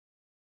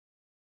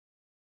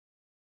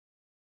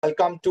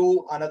Welcome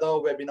to another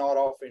webinar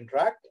of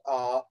Interact.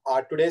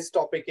 Our today's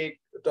topic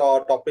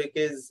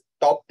is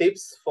top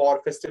tips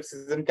for festive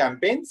season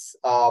campaigns.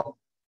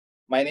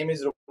 My name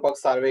is Rupak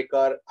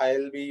Sarvekar.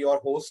 I'll be your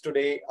host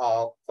today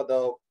for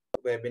the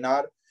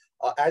webinar.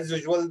 As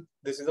usual,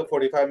 this is a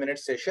 45-minute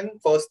session.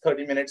 First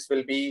 30 minutes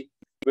we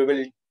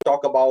will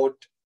talk about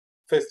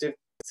festive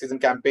season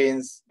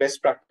campaigns,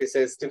 best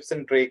practices, tips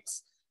and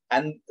tricks,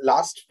 and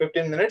last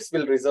 15 minutes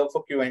we'll reserve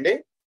for Q&A.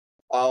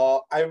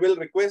 I will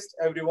request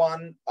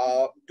everyone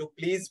to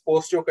please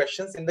post your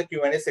questions in the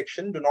Q&A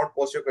section. Do not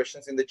post your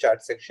questions in the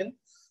chat section.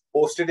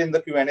 Post it in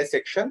the Q&A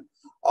section.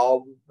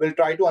 We'll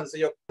try to answer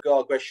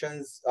your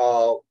questions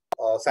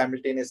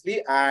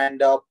simultaneously.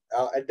 And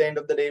at the end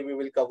of the day, we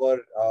will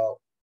cover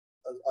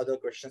other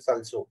questions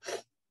also.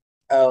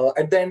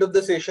 At the end of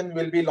the session,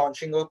 we'll be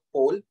launching a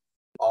poll.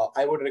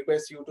 I would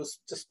request you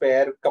to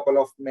spare a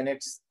couple of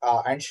minutes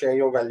and share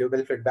your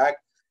valuable feedback.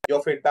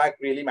 Your feedback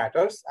really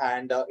matters,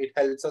 and it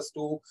helps us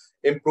to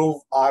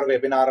improve our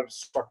webinar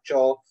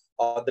structure,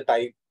 the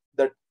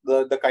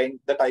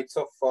types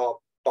of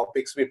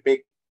topics we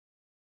pick.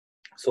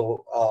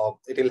 So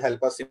it will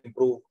help us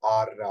improve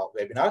our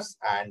webinars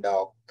and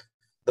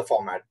the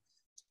format.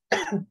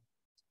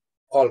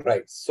 All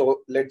right,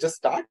 so let's just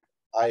start.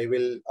 I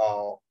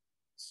will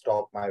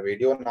stop my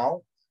video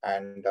now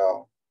and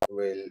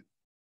will.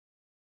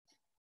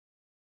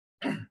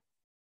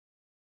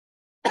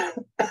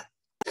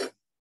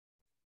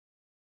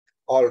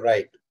 All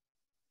right.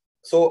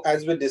 So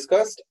as we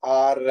discussed,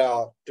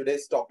 our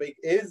today's topic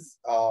is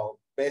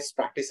best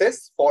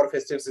practices for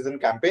festive season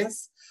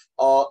campaigns.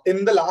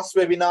 In the last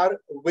webinar,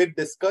 we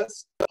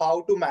discussed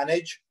how to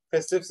manage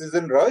festive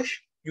season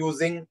rush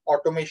using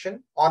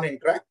automation on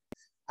Interact.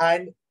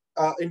 And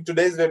in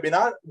today's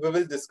webinar, we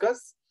will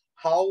discuss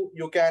how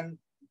you can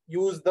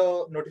use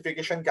the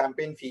notification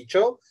campaign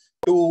feature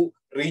to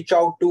reach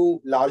out to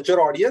larger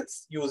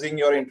audience using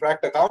your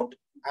Interact account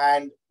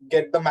and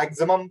get the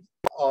maximum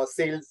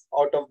sales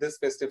out of this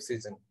festive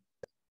season,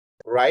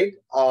 right?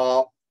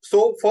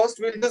 So first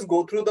we'll just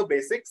go through the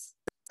basics,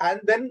 and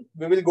then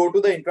we will go to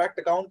the Interact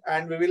account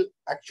and we will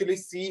actually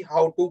see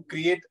how to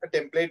create a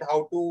template,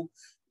 how to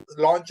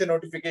launch a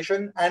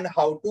notification, and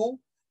how to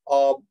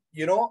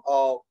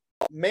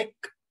make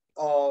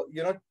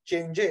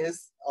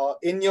changes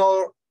in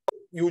your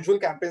usual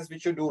campaigns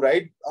which you do,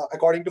 right?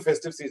 According to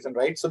festive season,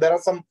 right? So there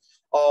are some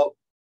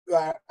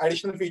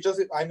additional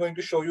features I'm going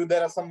to show you.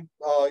 There are some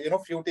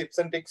few tips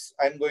and tricks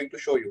I'm going to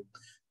show you,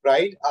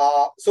 right?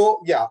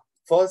 So yeah,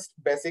 first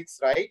basics,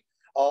 right?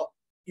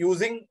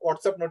 Using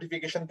WhatsApp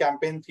notification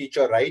campaign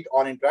feature, right,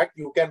 on Interact,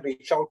 you can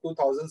reach out to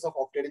thousands of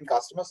opted-in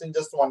customers in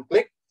just one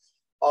click.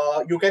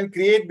 You can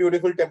create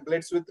beautiful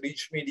templates with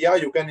rich media.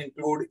 You can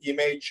include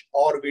image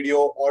or video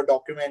or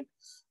document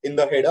in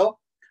the header.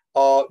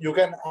 You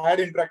can add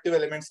interactive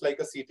elements like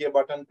a CTA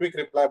button, quick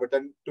reply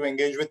button to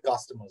engage with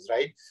customers,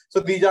 right? So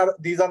these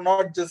are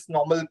not just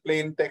normal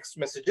plain text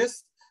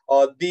messages.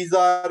 These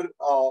are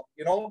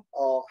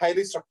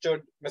highly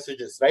structured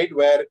messages, right?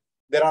 Where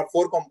there are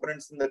 4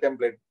 components in the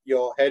template: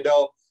 your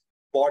header,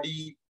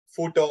 body,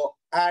 footer,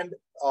 and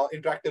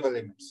interactive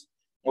elements.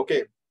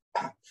 Okay.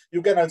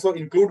 You can also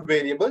include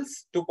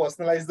variables to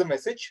personalize the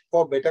message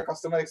for better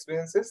customer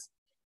experiences.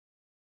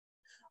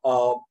 We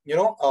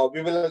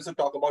will also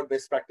talk about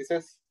best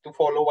practices to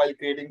follow while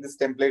creating these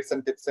templates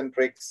and tips and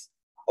tricks.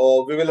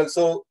 We will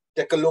also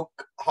take a look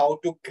how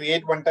to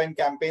create one-time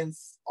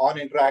campaigns on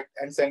Interact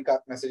and send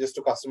messages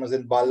to customers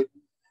in bulk.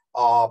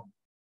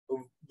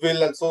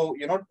 We'll also,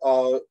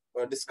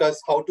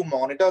 discuss how to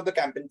monitor the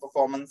campaign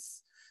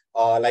performance,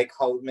 like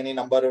how many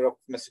number of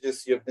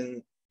messages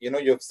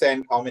you've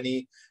sent, how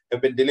many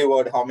have been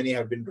delivered, how many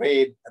have been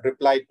read,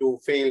 replied to,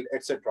 failed,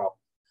 etc.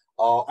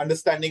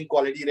 Understanding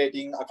quality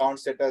rating, account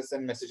status,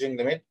 and messaging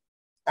limit,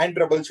 and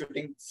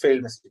troubleshooting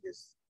failed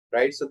messages,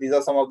 right? So these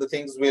are some of the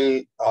things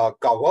we'll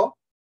cover.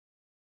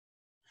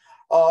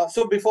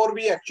 So before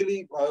we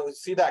actually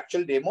see the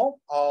actual demo,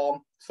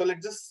 so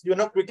let's just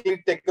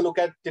quickly take a look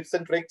at tips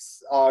and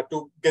tricks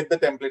to get the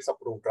templates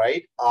approved,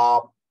 right?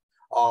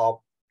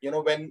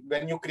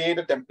 When you create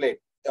a template,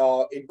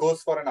 it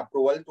goes for an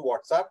approval to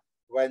WhatsApp.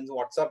 When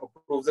WhatsApp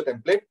approves the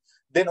template,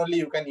 then only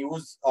you can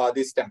use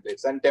these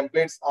templates. And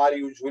templates are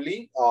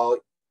usually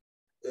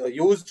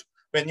used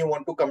when you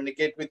want to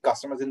communicate with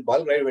customers in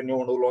bulk, right? When you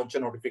want to launch a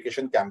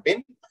notification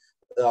campaign,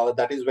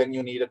 that is when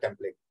you need a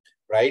template,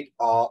 right?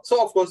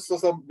 So of course,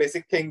 some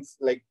basic things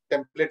like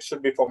templates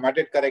should be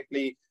formatted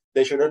correctly.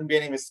 There shouldn't be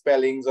any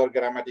misspellings or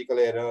grammatical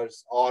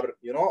errors, or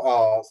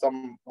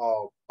some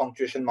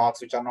punctuation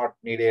marks which are not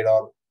needed,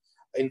 or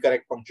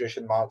incorrect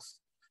punctuation marks.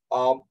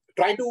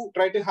 Try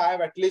to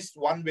have at least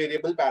one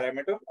variable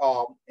parameter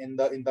in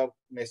the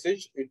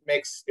message. It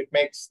makes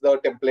the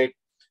template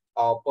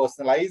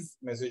personalized,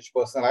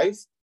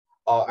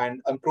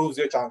 and improves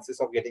your chances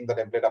of getting the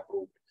template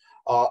approved.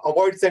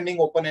 Avoid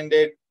sending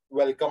open-ended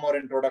welcome or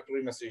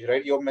introductory message,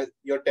 right?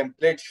 Your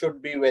template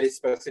should be very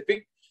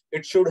specific.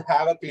 It should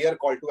have a clear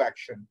call to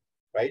action,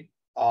 right?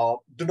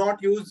 Do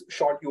not use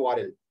short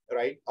URL,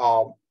 right?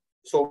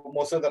 So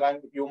most of the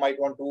time you might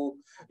want to,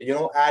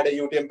 add a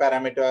UTM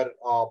parameter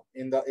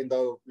in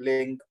the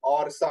link,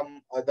 or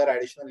some other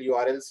additional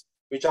URLs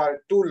which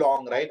are too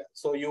long, right?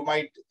 So you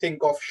might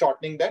think of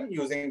shortening them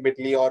using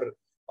Bitly or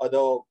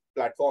other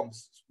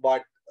platforms.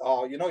 But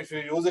if you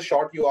use a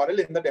short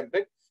URL in the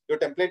template, your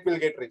template will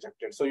get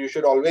rejected. So you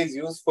should always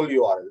use full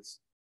URLs.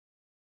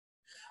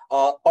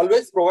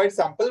 Always provide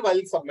sample while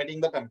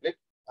submitting the template.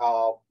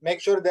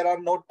 Make sure there are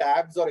no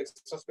tabs or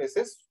extra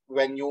spaces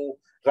when you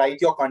write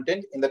your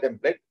content in the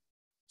template.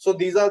 So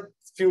these are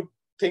few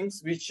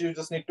things which you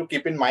just need to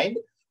keep in mind.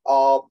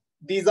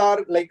 These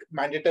are like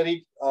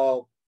mandatory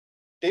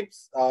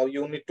tips.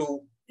 You need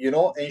to,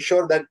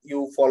 ensure that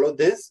you follow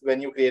this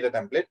when you create a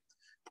template.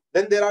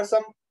 Then there are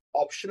some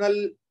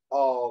optional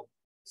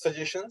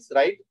suggestions,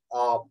 right?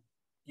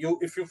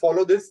 If you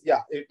follow this,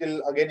 yeah, it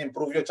will again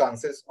improve your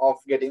chances of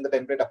getting the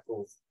template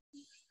approved,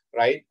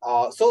 right?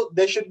 So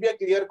there should be a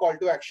clear call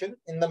to action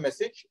in the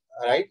message,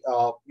 right?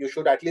 You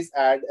should at least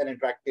add an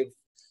interactive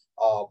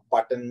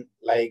button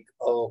like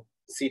a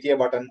CTA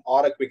button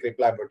or a quick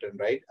reply button,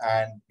 right?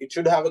 And it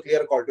should have a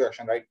clear call to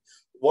action, right?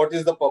 What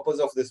is the purpose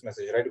of this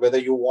message, right? Whether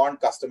you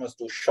want customers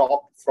to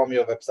shop from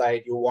your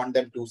website, you want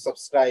them to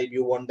subscribe,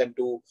 you want them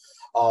to,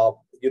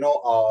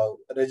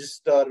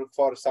 register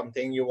for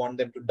something, you want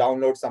them to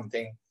download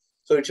something.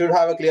 So it should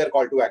have a clear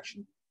call to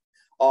action.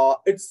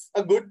 It's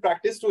a good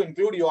practice to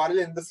include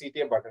URL in the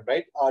CTA button,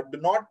 right? Do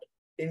not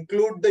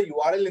include the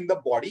URL in the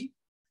body,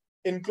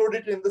 include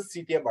it in the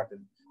CTA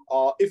button.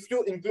 If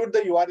you include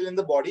the URL in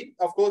the body,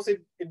 of course,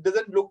 it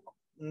doesn't look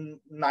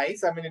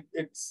nice. I mean,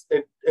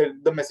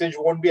 the message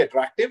won't be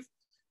attractive,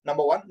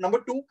 number one.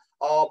 Number two,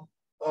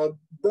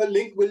 the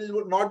link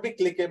will not be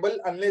clickable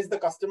unless the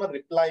customer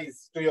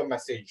replies to your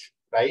message,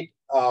 right?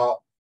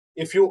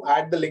 If you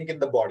add the link in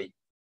the body.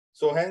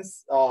 So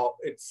hence,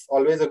 it's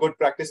always a good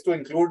practice to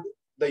include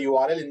the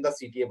URL in the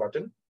CTA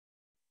button.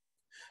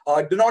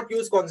 Do not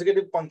use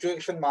consecutive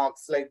punctuation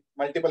marks like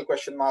multiple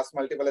question marks,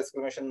 multiple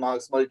exclamation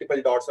marks,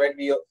 multiple dots, right?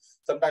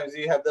 Sometimes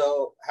we have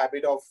the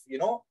habit of,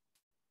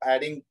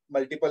 adding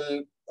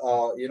multiple,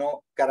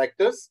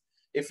 characters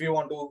if you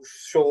want to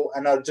show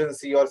an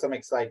urgency or some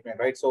excitement,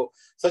 right? So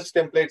such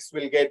templates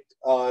will get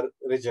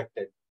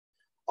rejected.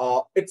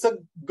 It's a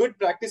good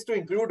practice to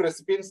include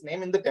recipient's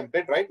name in the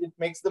template, right? It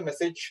makes the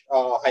message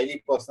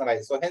highly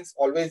personalized. So hence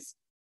always,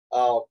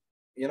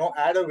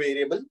 add a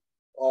variable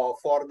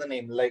for the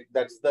name. Like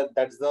that's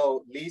the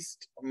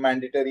least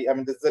mandatory. I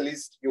mean, this is the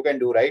least you can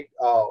do, right?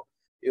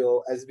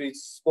 As we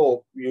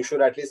spoke, you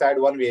should at least add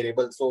one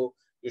variable. So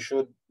you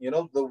should,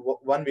 the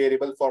one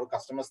variable for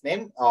customer's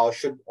name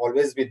should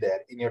always be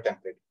there in your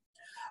template.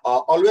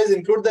 Always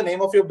include the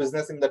name of your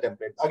business in the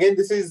template. Again,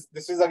 this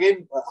is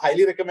again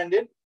highly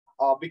recommended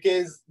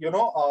because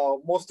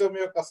most of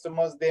your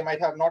customers, they might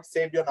have not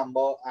saved your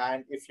number,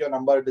 and if your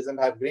number doesn't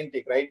have green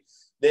tick, right,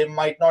 they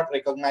might not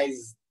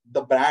recognize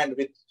the brand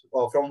with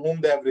from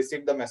whom they have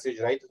received the message,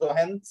 right? So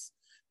hence,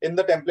 in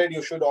the template,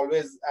 you should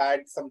always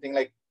add something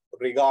like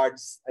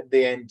regards at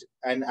the end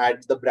and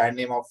add the brand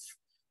name of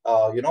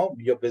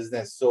your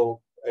business. So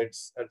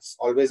it's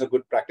always a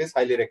good practice,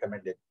 highly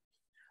recommended.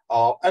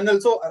 And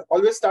also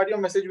always start your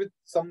message with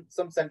some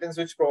sentence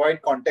which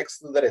provide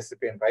context to the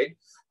recipient, right?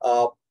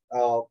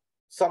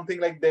 Something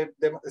like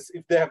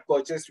if they have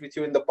purchased with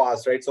you in the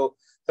past, right? So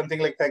something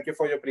like thank you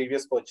for your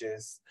previous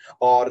purchase,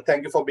 or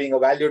thank you for being a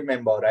valued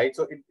member, right?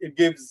 So it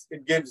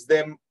gives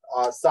them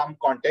some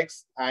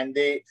context, and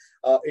it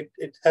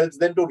helps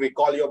them to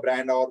recall your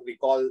brand or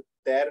recall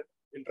their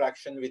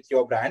interaction with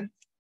your brand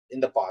in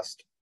the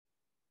past.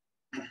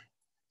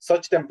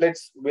 Such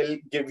templates will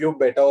give you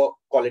better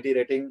quality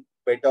rating,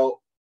 better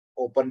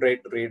open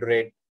rate, read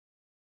rate.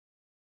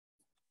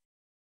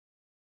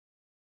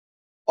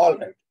 All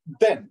right.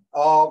 Then,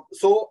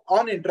 so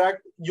on Interakt,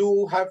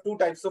 you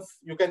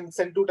can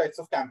send two types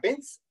of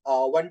campaigns,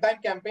 one-time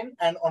campaign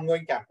and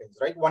ongoing campaigns,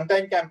 right?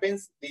 One-time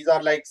campaigns, these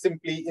are like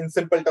in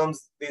simple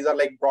terms, these are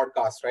like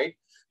broadcasts, right?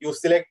 You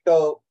select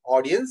a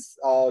audience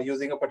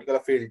using a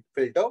particular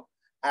filter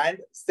and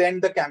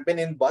send the campaign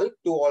in bulk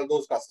to all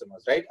those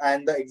customers, right?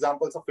 And the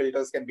examples of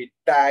filters can be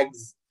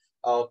tags,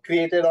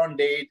 created on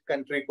date,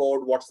 country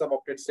code, WhatsApp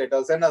update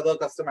status, and other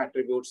custom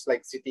attributes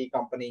like city,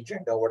 company,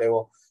 gender,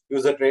 whatever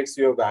user traits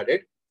you have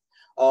added.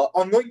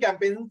 Ongoing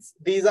campaigns,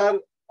 these are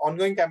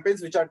ongoing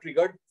campaigns which are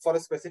triggered for a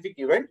specific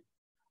event.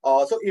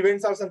 So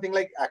events are something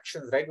like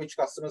actions, right, which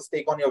customers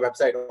take on your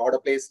website: order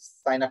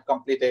placed, sign up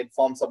completed,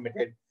 form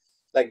submitted,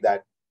 like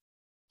that.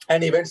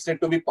 And events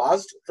need to be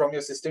passed from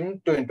your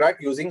system to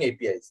Interakt using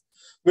APIs.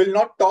 We'll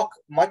not talk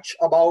much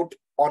about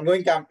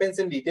ongoing campaigns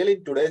in detail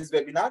in today's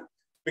webinar,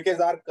 because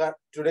our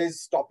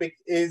today's topic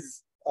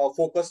is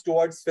focused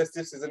towards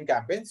festive season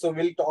campaigns. So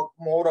we'll talk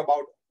more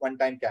about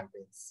one-time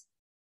campaigns.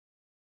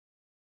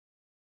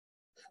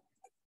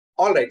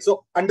 All right.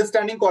 So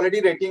understanding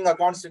quality rating,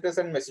 account status,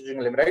 and messaging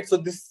limit, right? So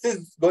this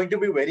is going to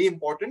be very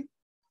important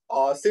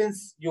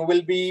since you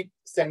will be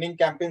sending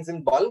campaigns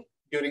in bulk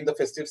during the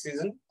festive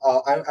season.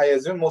 I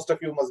assume most of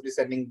you must be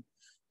sending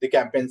the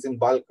campaigns in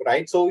bulk,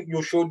 right? So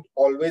you should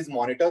always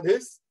monitor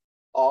this.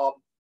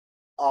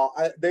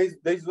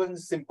 there's one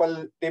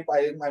simple tip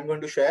I'm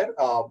going to share.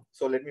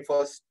 So let me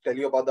first tell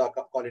you about the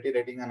quality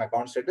rating and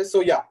account status.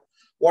 So yeah,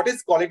 what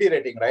is quality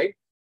rating, right?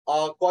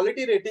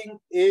 Quality rating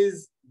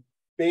is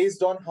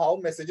based on how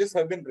messages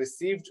have been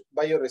received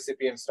by your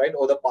recipients, right,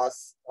 over the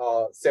past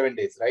 7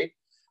 days, right?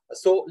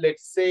 So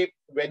let's say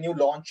when you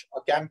launch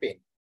a campaign,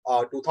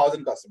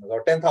 2,000 customers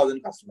or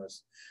 10,000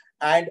 customers,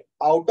 and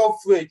out of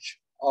which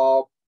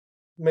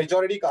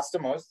majority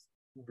customers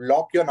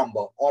block your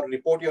number or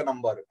report your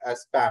number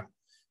as spam,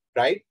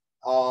 right?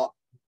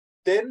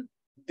 Then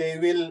they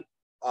will,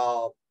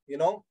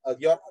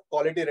 your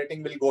quality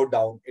rating will go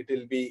down. It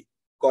will be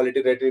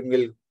quality rating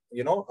will,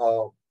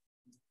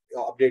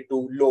 update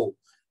to low,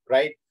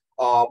 right?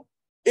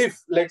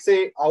 If let's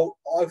say out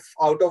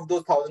of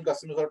those 1,000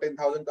 customers or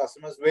 10,000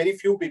 customers, very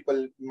few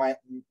people might,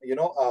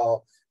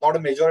 not a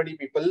majority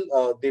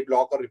people, they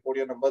block or report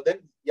your number, then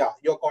yeah,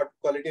 your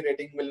quality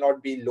rating will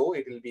not be low.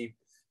 It will be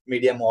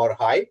medium or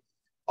high.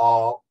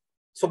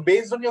 So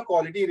based on your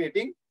quality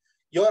rating,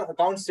 your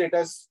account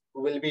status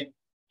will be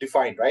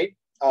defined, right?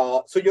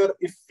 So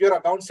if your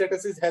account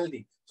status is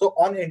healthy, so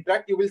on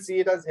Interakt, you will see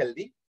it as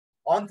healthy.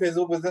 On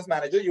Facebook Business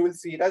Manager, you will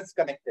see it as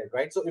connected,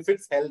 right? So if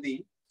it's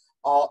healthy,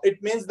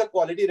 it means the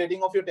quality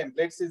rating of your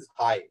templates is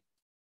high.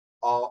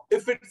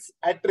 If it's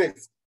at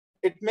risk,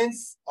 it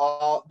means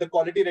the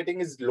quality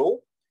rating is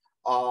low.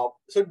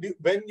 So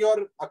when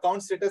your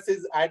account status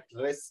is at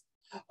risk,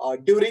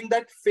 during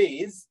that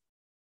phase,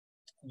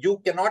 you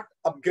cannot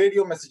upgrade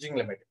your messaging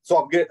limit.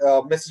 So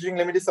messaging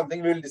limit is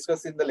something we will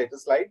discuss in the later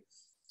slide.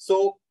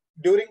 So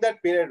during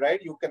that period,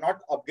 right, you cannot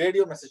upgrade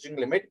your messaging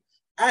limit.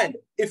 And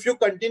if you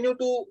continue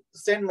to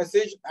send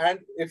message and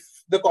if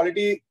the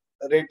quality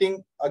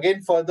rating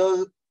again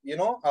further,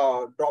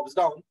 drops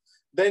down,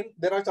 then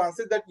there are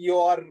chances that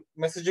your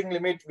messaging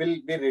limit will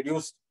be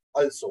reduced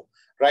also,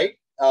 right?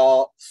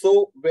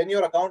 So when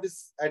your account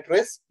is at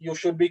risk, you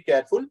should be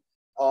careful.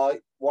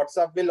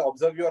 WhatsApp will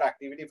observe your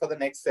activity for the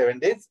next 7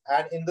 days,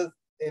 and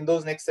in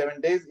those next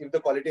 7 days, if the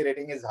quality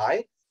rating is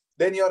high,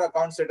 then your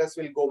account status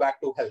will go back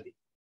to healthy.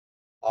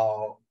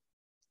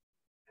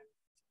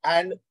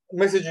 And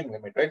messaging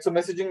limit, right? So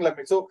messaging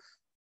limit. So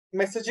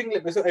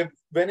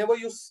whenever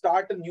you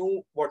start a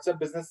new WhatsApp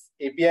Business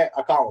API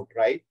account,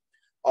 right,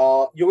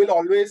 you will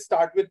always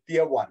start with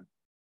tier 1.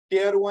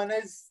 Tier 1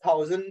 is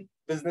 1,000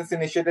 business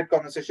initiated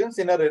conversations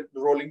in a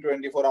rolling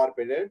 24-hour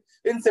period.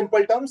 In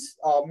simple terms,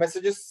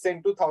 messages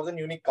sent to 1,000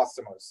 unique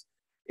customers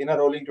in a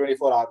rolling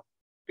 24-hour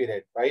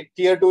period, right?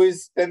 Tier 2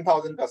 is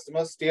 10,000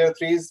 customers. Tier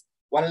 3 is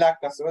 1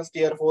 lakh customers.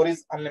 Tier 4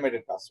 is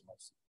unlimited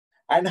customers.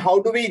 And how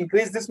do we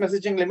increase this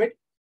messaging limit?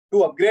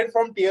 To upgrade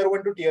from tier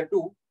 1 to tier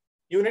 2,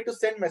 you need to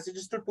send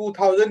messages to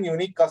 2,000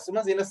 unique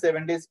customers in a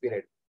 7 days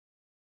period.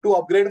 To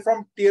upgrade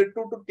from tier 2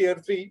 to tier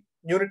 3,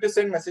 you need to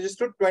send messages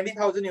to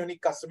 20,000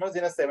 unique customers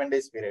in a 7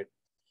 days period.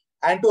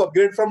 And to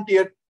upgrade from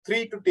tier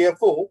 3 to tier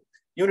 4,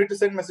 you need to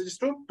send messages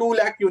to 2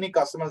 lakh unique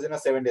customers in a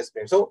 7 days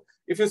period. So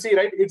if you see,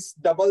 right, it's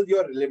double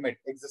your limit,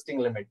 existing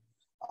limit.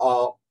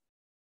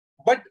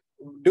 But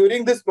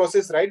during this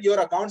process, right, your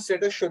account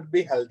status should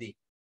be healthy.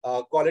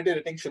 Quality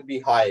rating should be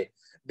high.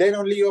 Then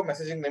only your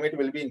messaging limit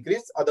will be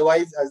increased.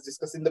 Otherwise, as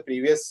discussed in the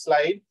previous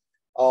slide,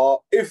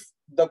 if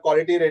the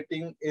quality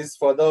rating is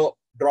further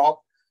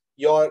dropped,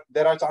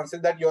 there are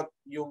chances that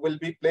you will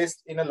be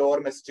placed in a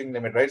lower messaging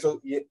limit, right?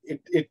 So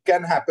it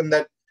can happen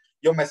that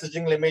your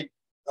messaging limit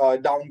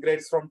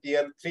downgrades from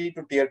tier 3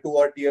 to tier 2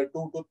 or tier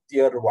 2 to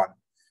tier 1,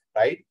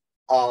 right?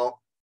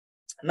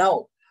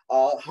 Now,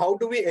 how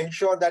do we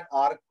ensure that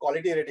our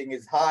quality rating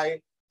is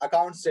high,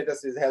 account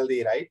status is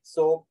healthy, right?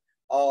 So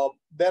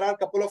there are a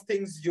couple of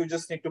things you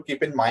just need to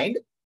keep in mind.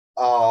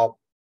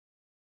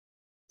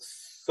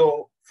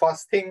 So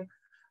first thing,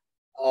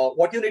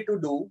 what you need to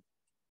do,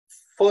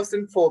 first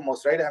and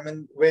foremost, right? I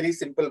mean, very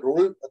simple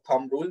rule, a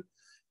thumb rule.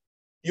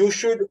 You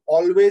should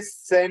always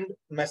send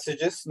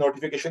messages,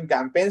 notification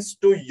campaigns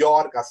to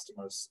your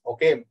customers,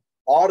 okay?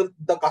 Or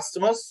the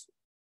customers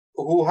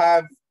who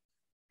have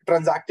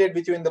transacted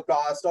with you in the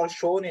past or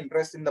shown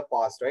interest in the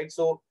past, right?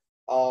 So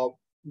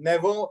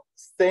never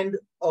send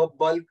a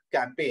bulk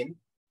campaign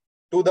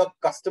to the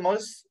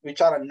customers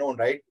which are unknown,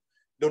 right?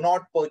 Do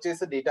not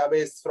purchase a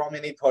database from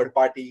any third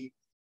party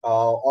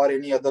or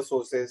any other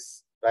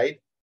sources, right?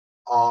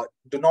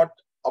 Do not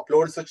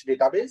upload such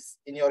database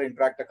in your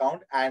Interakt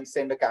account and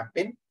send a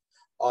campaign.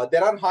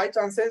 There are high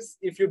chances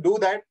if you do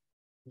that,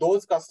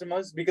 those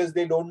customers, because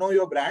they don't know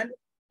your brand,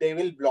 they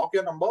will block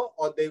your number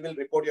or they will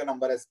report your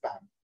number as spam,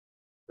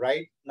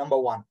 right? Number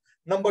one.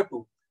 Number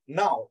two,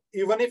 now,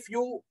 even if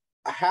you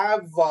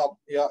have,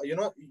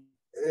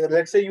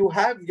 let's say you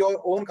have your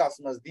own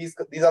customers, these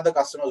are the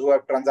customers who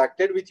have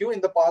transacted with you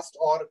in the past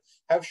or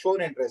have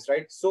shown interest,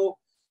 right? So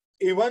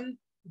even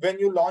when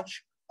you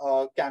launch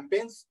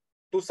campaigns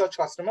to such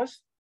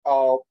customers,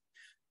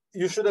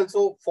 you should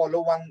also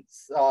follow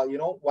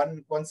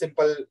one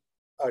simple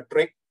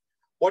trick.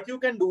 What you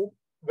can do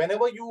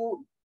whenever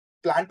you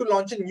plan to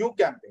launch a new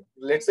campaign,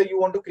 let's say you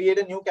want to create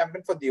a new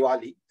campaign for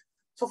Diwali.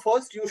 So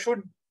first you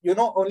should,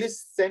 only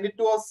send it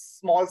to a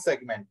small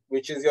segment,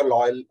 which is your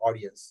loyal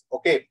audience.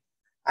 Okay.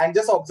 and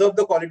just observe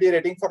the quality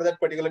rating for that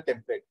particular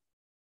template.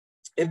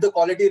 If the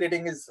quality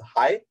rating is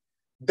high,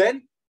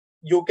 then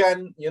you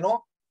can,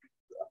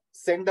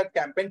 send that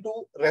campaign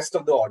to rest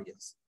of the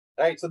audience,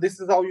 right? So this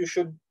is how you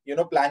should,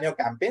 plan your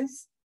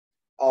campaigns.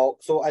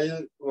 So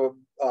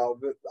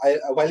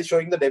while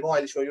showing the demo,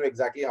 I'll show you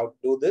exactly how to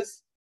do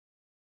this.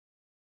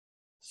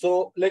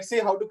 So let's see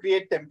how to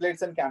create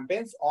templates and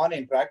campaigns on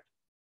Interakt.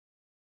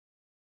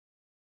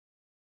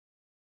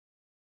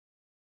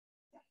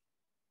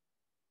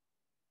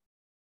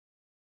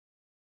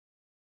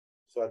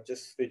 So I've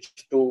just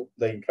switched to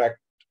the Interakt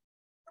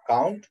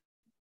account.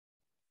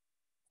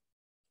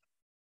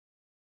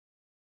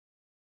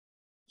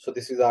 So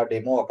this is our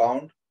demo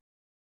account.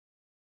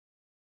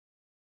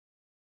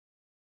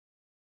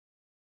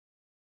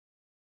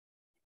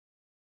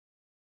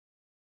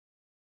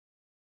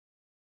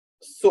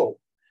 So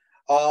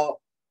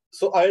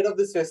ahead of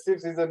this festive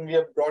season, we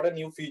have brought a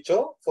new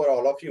feature for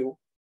all of you.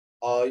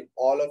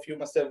 All of you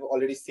must have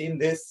already seen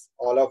this.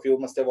 All of you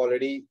must have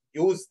already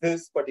used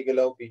this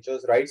particular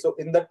features, right? So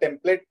in the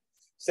template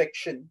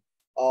section,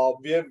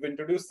 we have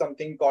introduced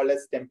something called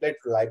as template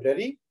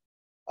library.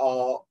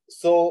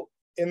 So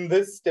in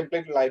this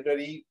template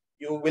library,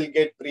 you will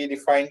get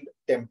predefined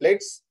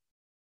templates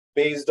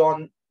based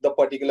on the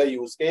particular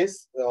use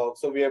case.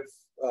 So we have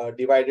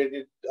divided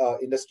it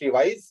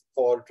industry-wise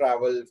for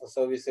travel, for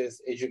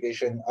services,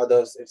 education,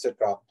 others,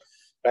 etc.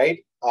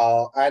 Right?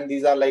 And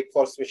these are like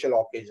for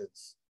special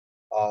occasions.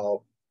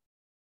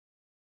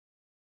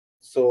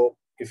 So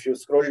if you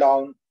scroll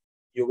down,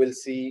 you will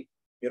see,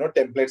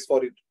 templates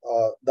for it,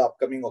 the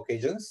upcoming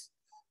occasions,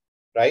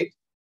 right?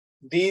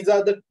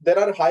 There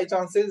are high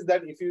chances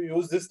that if you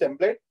use this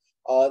template,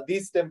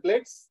 these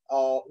templates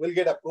will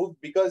get approved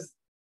because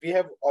we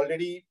have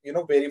already,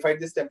 verified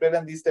this template,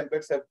 and these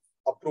templates have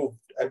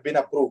been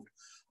approved,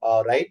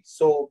 right?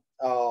 So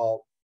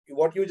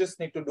what you just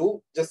need to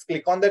do, just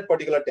click on that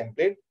particular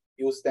template,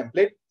 use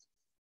template.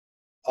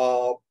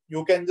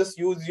 You can just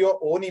use your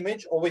own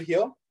image over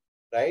here,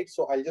 right?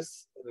 So I'll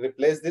just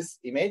replace this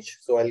image.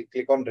 So I'll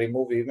click on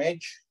remove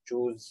image,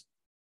 choose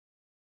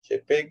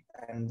JPEG,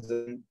 and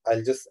then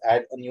I'll just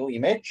add a new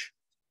image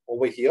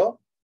over here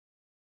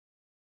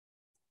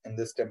in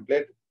this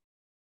template.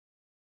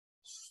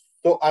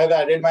 So I've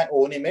added my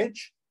own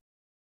image.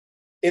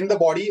 In the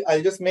body,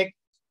 I'll just make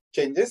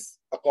changes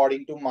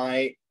according to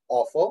my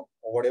offer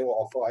or whatever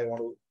offer I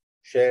want to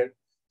share.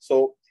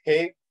 So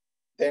hey,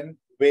 then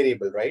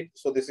variable, right?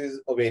 So this is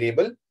a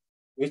variable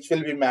which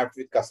will be mapped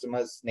with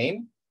customer's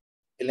name.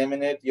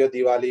 Eliminate your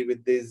Diwali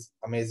with these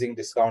amazing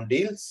discount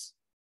deals.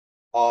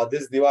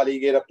 This Diwali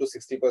get up to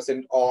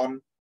 60%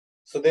 on.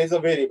 So there's a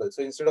variable.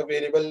 So instead of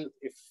variable,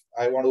 if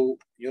I want to,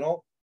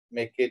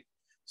 make it,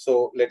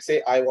 so let's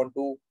say I want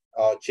to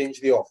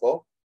change the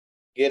offer,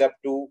 get up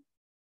to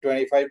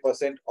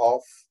 25%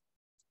 off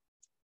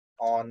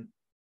on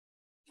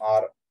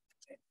our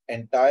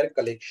entire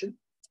collection.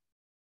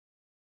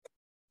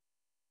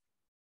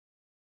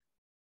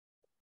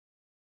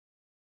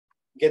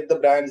 Get the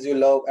brands you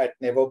love at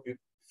never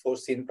before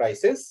seen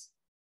prices.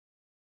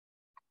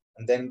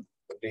 And then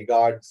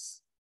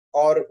regards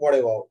or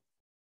whatever,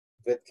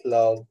 with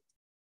love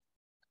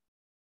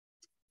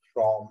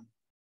from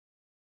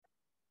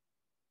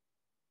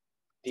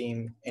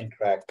Team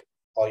Interakt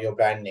or your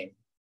brand name.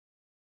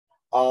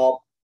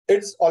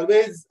 It's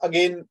always,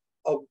 again,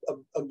 a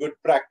good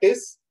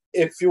practice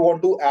if you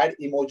want to add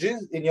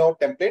emojis in your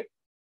template,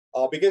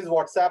 because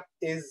WhatsApp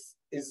is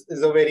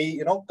a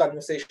very,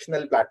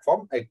 conversational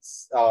platform.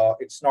 It's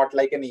not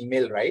like an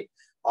email, right?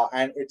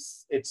 And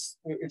it's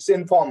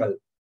informal.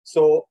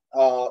 So,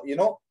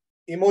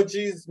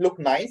 emojis look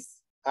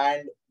nice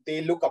and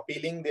they look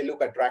appealing, they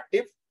look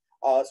attractive.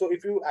 So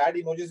if you add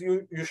emojis,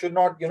 you should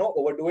not,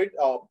 overdo it.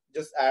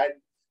 Just add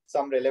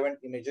some relevant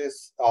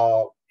images,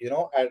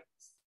 at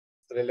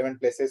relevant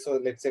places. So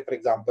let's say, for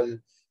example,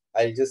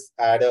 I'll just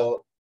add a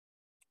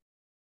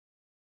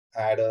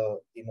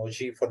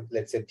emoji for,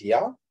 let's say,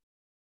 Dia.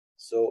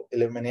 So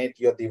eliminate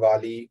your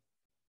Diwali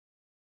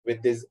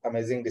with these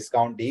amazing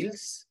discount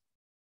deals.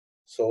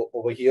 So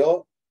over here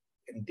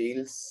in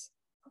deals,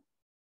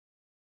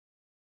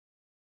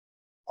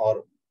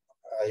 or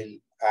I'll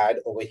add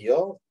over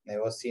here,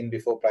 never seen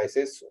before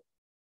prices.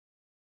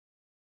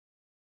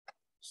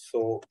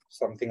 So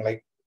something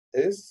like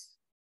this.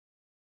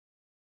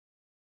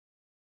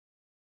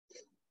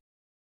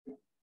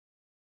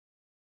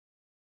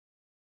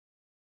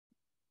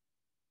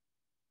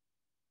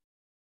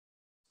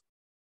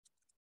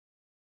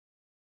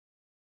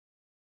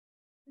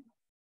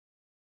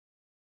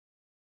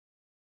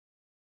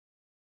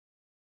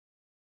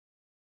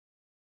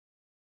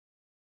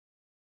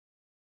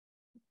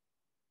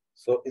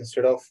 So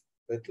instead of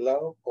with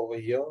love over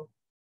here,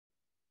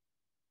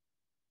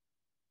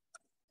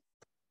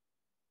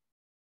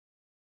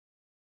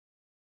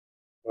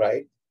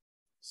 right?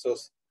 So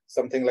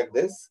something like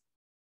this.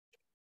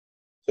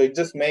 So it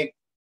just make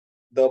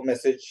the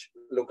message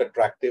look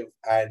attractive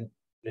and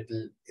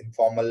little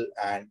informal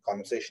and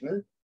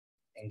conversational,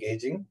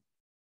 engaging.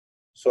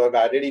 So I've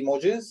added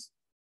emojis.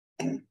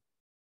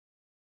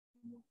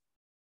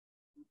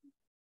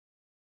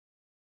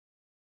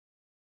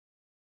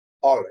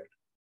 All right.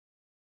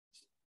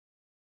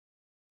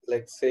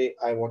 Let's say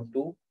I want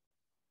to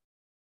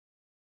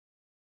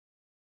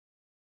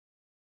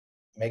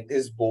make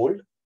this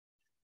bold.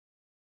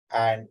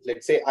 And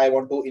let's say I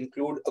want to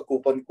include a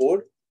coupon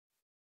code.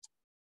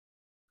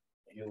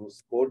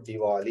 Use code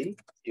Diwali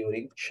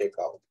during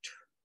checkout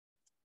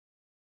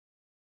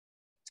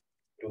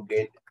to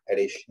get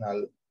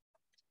additional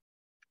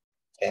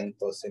 10%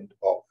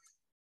 off.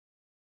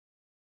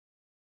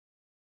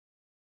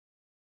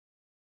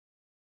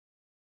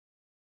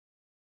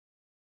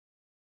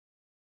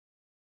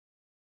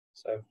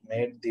 So I've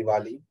made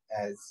Diwali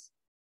as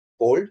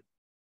bold.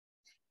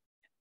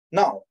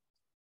 Now,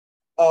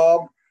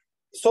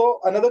 so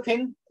another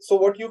thing, so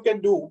what you can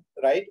do,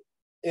 right?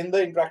 In the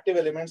interactive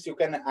elements, you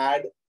can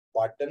add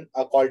button,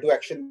 a call to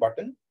action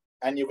button,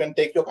 and you can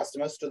take your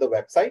customers to the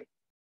website.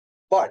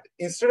 But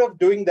instead of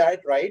doing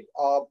that, right,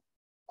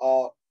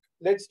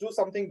 let's do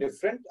something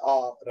different,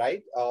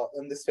 right,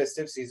 in this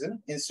festive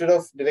season. Instead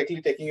of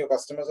directly taking your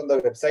customers on the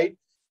website,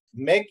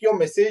 make your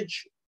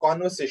message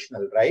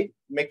conversational, right?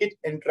 Make it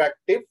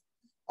interactive,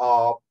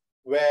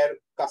 where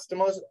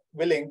customers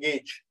will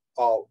engage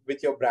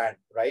with your brand,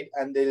 right?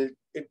 And it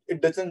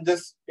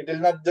will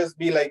not just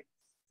be like,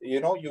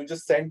 you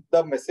just send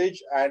the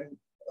message and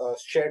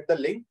shared the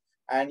link,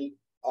 and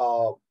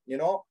now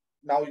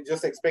you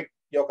just expect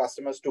your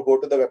customers to go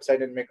to the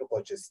website and make a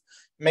purchase.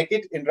 Make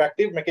it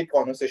interactive, make it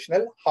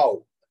conversational.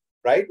 How?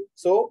 Right?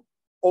 So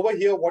over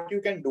here, what you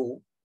can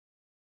do,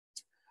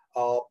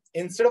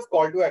 instead of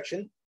call to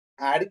action,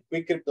 add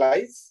quick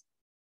replies.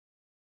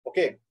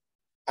 Okay.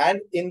 And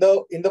in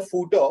the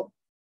footer,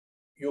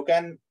 you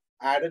can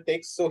add a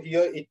text. So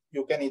here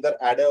you can either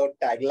add a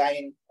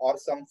tagline or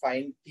some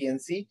fine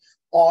TNC,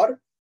 or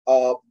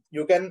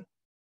you can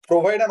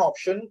provide an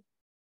option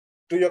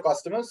to your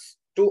customers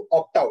to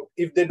opt out.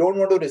 If they don't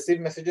want to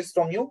receive messages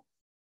from you,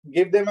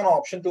 give them an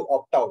option to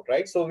opt out,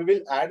 right? So we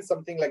will add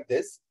something like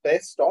this: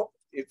 press stop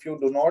if you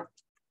do not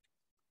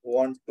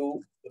want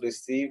to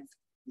receive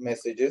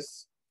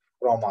messages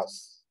from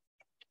us,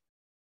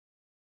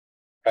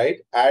 right?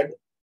 Add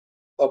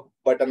a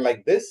button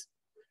like this.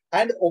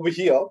 And over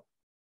here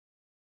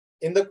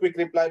in the quick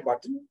reply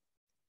button,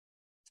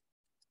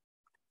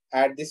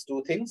 add these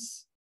two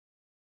things.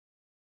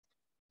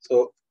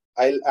 So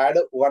I'll add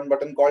one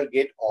button called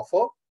get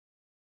offer,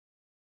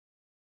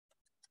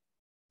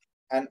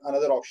 and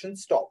another option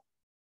stop,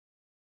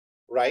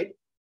 right?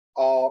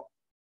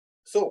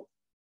 So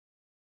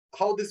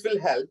how this will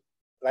help,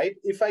 right?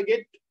 If I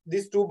get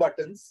these two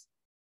buttons,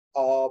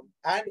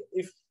 and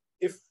if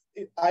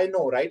I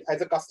know, right,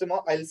 as a customer,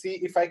 I'll see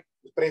if I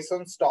press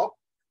on stop,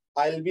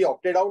 I'll be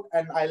opted out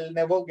and I'll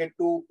never get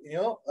to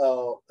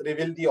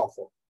reveal the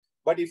offer.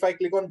 But if I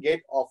click on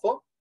get offer,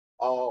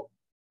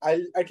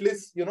 I'll at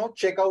least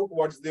check out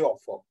what's the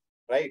offer,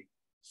 right?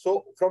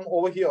 So from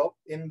over here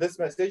in this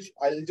message,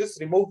 I'll just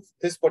remove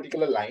this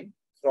particular line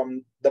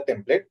from the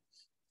template.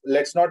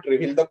 Let's not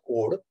reveal the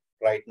code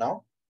right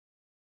now,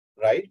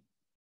 right?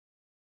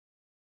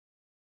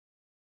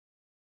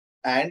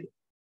 And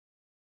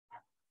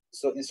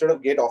so instead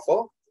of get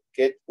offer,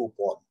 get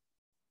coupon.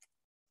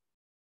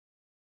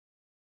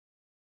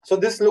 So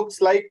this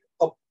looks like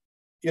a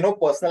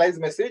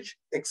personalized message,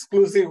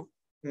 exclusive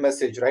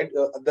message, right?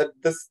 That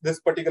this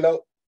particular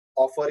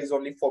offer is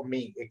only for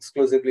me,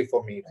 exclusively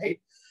for me, right?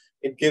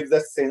 It gives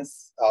that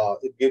sense,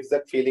 it gives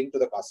that feeling to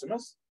the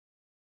customers.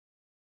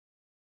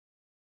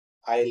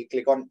 I'll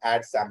click on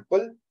add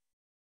sample.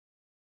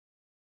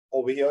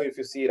 Over here, if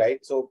you see, right?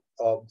 So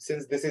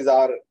since this is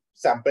our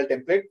sample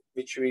template,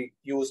 which we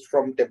used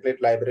from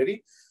template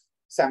library,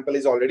 sample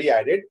is already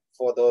added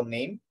for the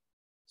name.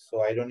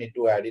 So I don't need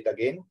to add it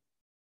again.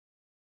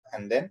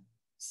 And then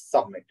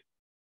submit.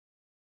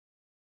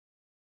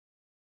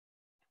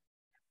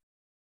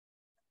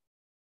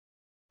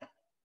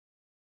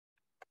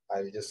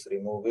 I'll just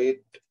remove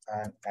it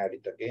and add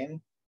it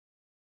again.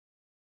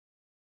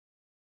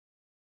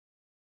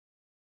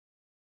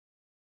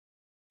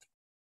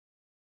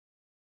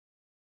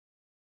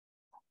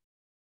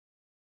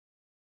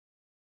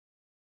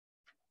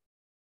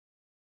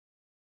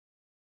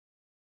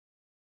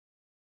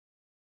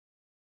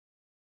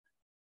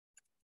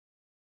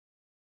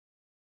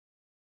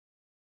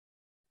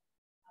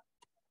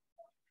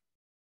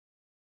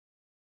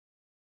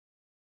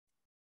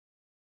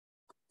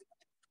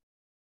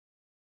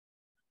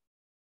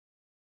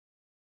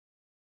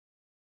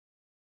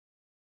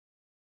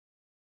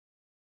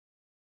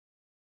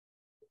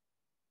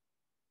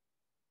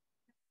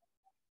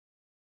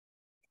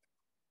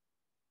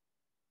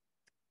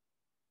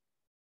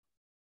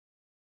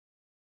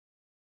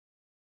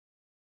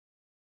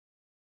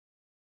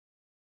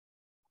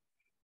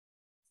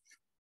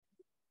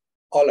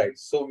 All right,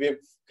 so we've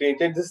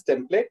created this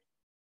template.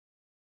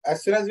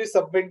 As soon as we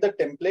submit the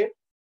template,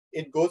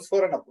 it goes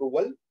for an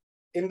approval.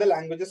 In the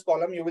languages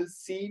column, you will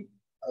see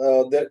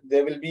there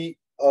will be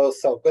a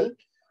circle.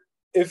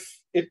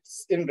 If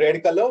it's in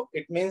red color,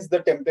 it means the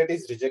template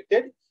is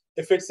rejected.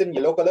 If it's in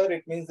yellow color,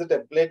 it means the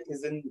template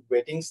is in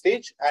waiting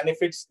stage. And if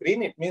it's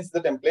green, it means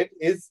the template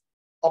is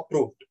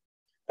approved,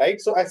 right?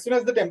 So as soon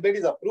as the template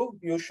is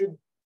approved, you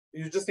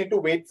just need to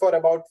wait for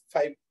about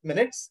 5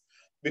 minutes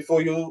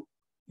before you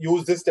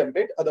use this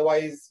template.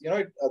 Otherwise,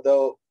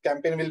 the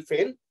campaign will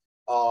fail.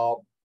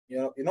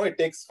 It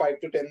takes 5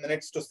 to 10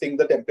 minutes to sync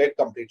the template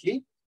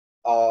completely.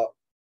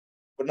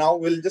 But now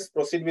we'll just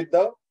proceed with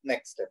the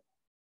next step.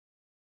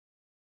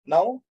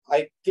 Now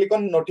I click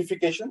on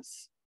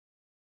notifications.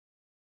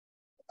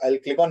 I'll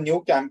click on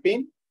new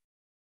campaign,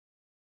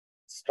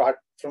 start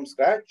from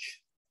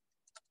scratch,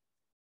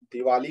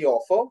 Diwali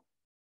offer.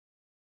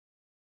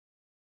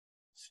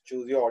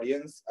 Choose your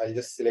audience. I'll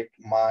just select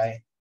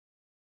my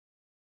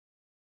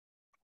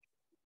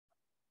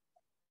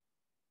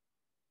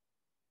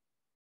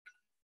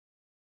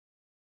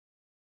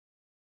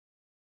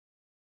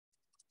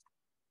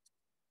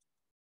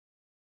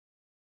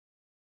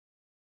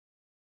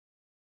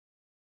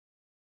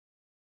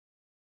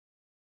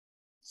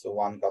So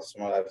one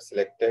customer I've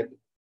selected.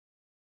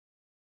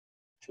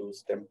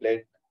 Choose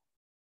template,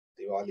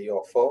 Diwali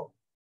offer.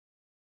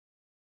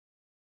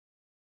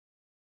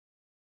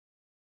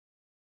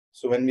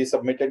 So when we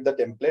submitted the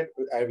template,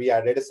 we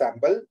added a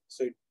sample.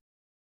 So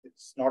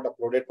it's not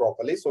uploaded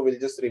properly. So we'll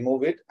just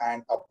remove it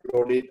and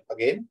upload it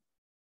again.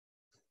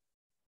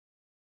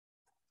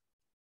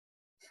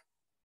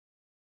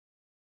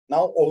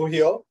 Now over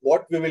here,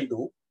 what we will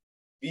do,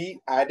 we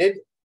added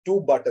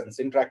 2 buttons,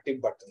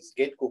 interactive buttons,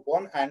 get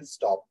coupon and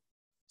stop.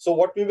 So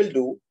what we will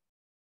do,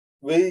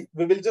 we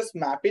will just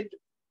map it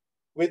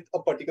with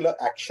a particular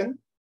action,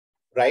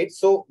 right?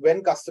 So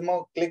when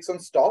customer clicks on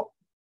stop,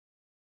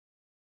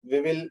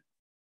 we will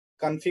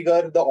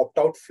configure the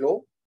opt-out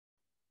flow.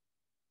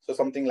 So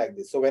something like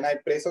this. So when I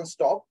press on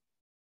stop,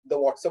 the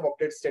WhatsApp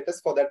update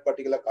status for that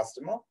particular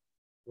customer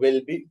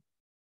will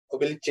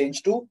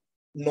change to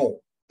no,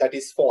 that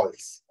is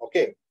false.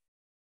 Okay.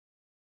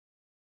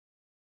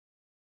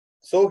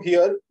 So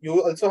here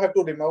you also have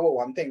to remember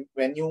one thing.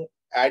 When you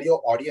add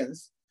your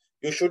audience,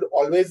 you should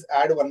always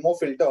add one more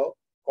filter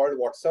called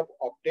WhatsApp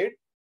update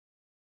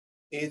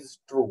is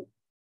true.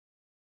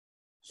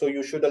 So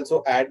you should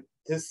also add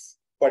this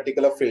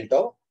particular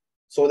filter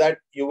so that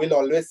you will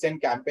always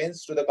send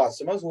campaigns to the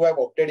customers who have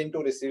opted in to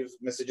receive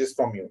messages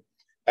from you,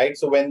 right?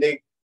 So when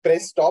they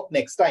press stop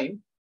next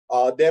time,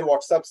 their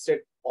WhatsApp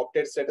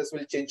opted status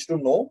will change to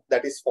no,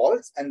 that is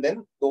false, and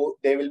then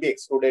they will be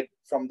excluded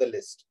from the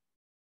list.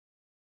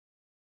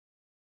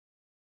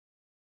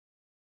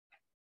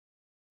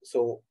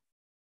 So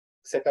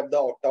set up the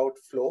opt-out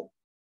flow,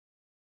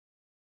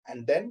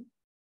 and then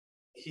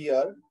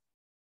here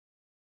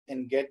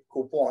in get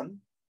coupon,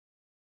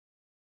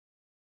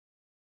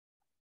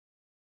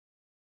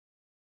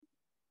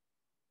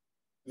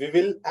 we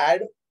will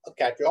add a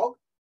catalog.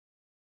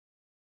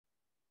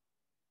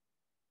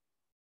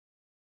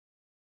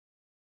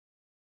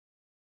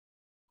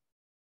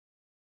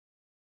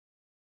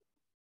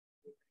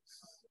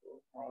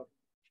 So our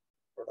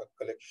product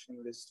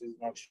collection list is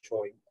not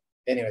showing.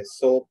 Anyway,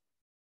 so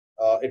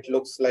it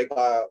looks like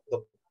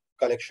the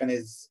collection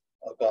is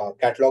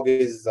catalog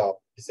is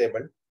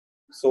disabled.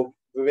 So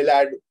we will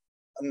add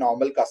a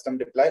normal custom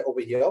reply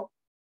over here.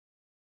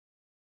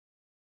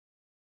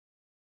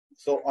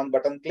 So on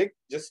button click,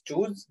 just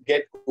choose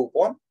get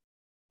coupon,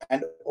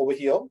 and over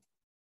here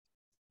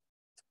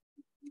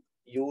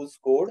use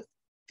code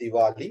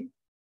Diwali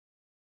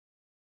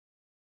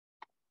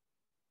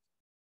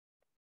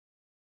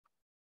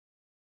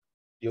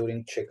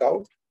during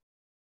checkout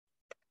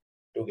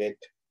to get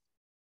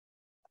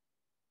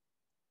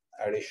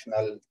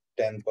additional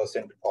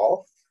 10%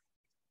 off.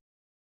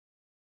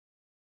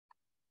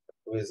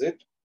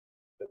 Visit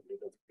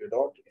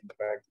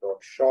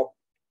www.interakt.shop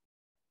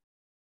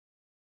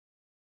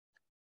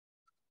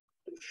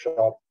to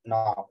shop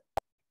now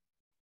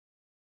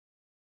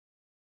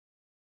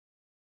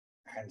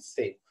and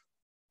save.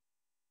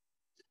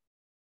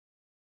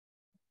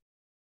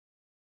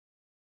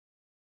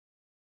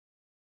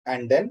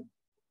 And then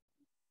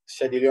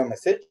schedule your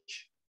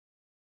message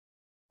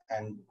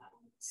and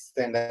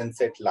send and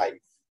set live.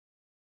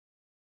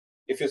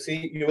 If you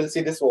see, you will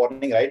see this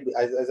warning, right?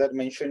 As I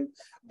mentioned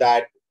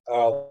that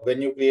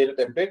when you create a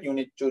template, you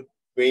need to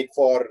wait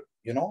for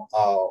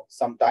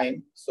some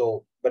time.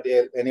 So, but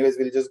anyways,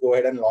 we'll just go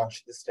ahead and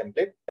launch this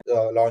template,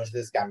 launch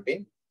this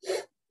campaign.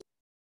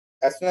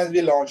 As soon as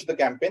we launch the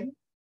campaign,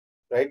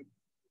 right?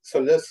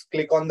 So just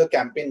click on the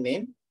campaign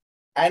name,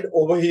 and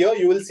over here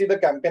you will see the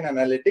campaign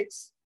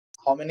analytics.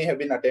 How many have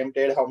been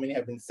attempted? How many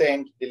have been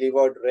sent,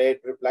 delivered,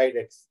 read, replied,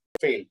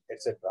 failed,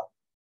 etc.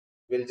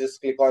 We'll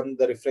just click on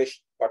the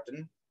refresh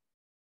button.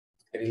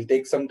 It will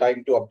take some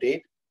time to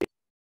update.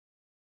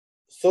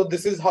 So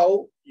this is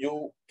how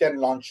you can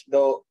launch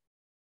the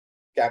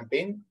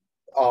campaign.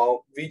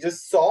 We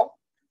just saw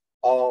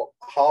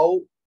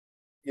how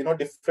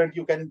different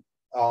you can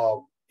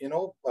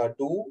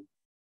do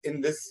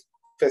in this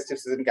festive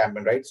season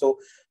campaign, right? So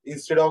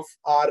instead of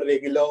our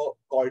regular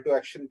call to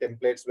action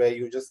templates where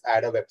you just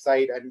add a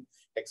website and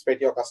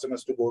expect your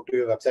customers to go to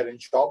your website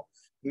and shop,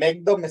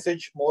 make the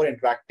message more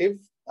interactive,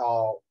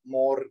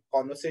 more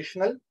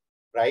conversational,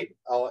 right?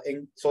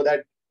 So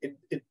that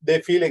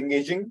they feel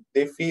engaging,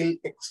 they feel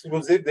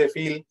exclusive, they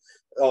feel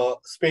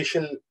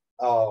special,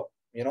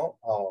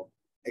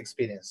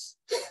 experience.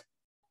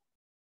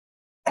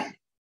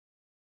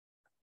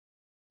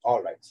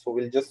 All right, so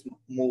we'll just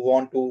move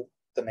on to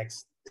the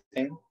next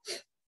thing.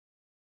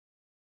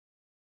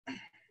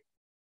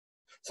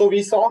 So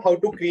we saw how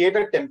to create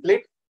a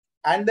template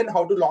and then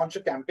how to launch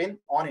a campaign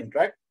on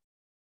Interakt.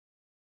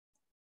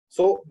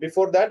 So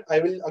before that, I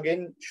will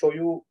again show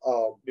you,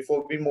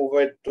 before we move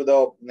it to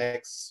the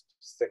next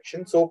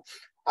section. So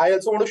I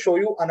also want to show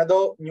you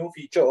another new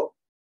feature,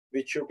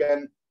 which you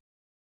can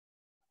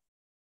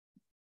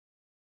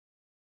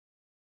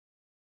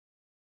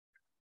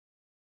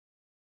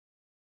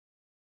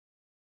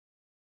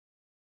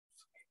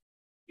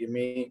give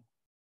me.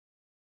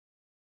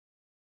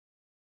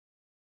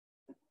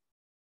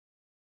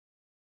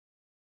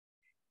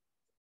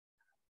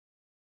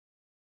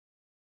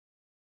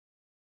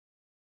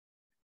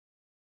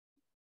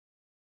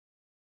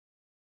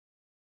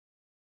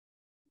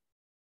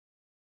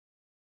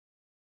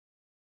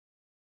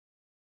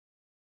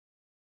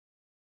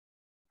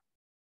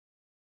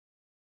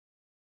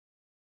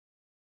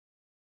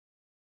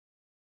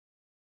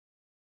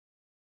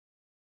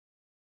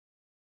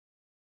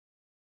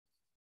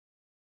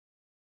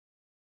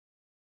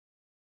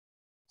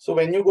 So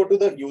when you go to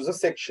the user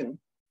section,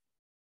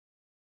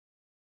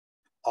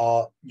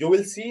 you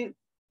will see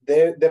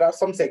there are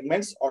some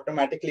segments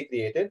automatically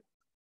created.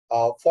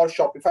 For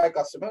Shopify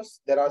customers,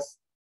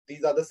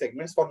 these are the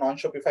segments. For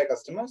non-Shopify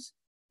customers,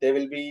 there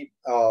will be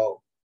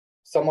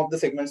some of the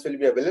segments will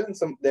be available,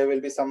 and there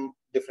will be some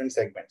different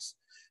segments,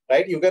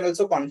 right? You can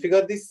also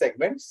configure these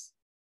segments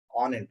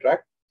on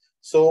Interakt.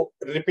 So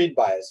repeat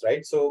buyers,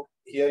 right? So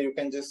here you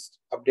can just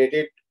update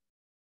it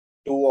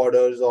 2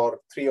 orders or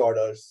 3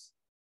 orders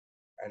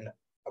and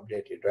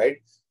update it, right?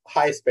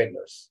 High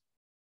spenders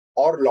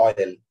or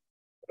loyal,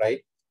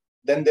 right?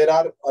 Then there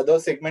are other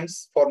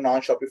segments for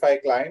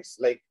non-Shopify clients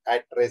like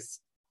at risk,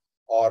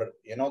 or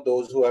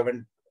those who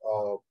haven't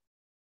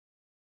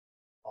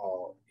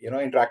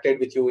interacted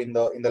with you in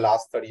the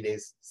last 30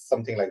 days,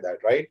 something like that,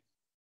 right?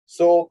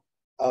 So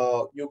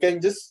you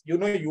can just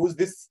use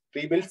this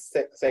pre-built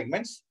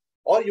segments,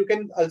 or you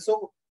can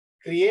also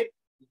create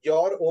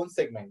your own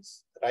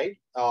segments, right?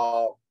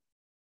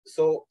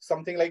 So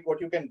something like what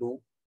you can do,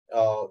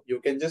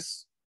 you can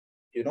just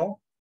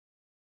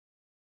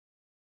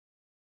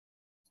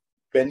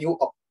when you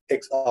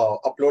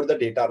upload the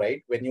data,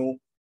 right? When you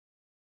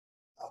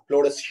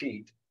upload a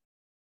sheet,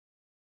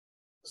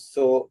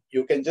 so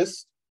you can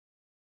just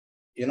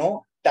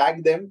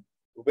tag them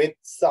with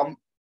some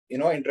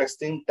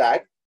interesting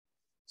tag.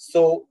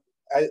 So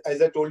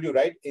as I told you,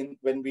 right,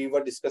 when we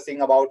were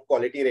discussing about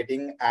quality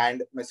rating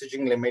and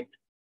messaging limit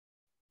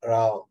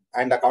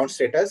and account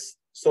status,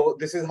 so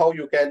this is how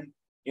you can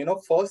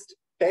first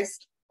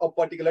test a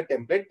particular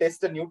template,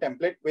 test a new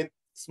template with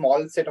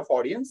small set of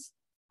audience.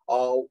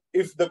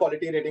 If the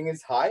quality rating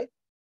is high,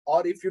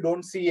 or if you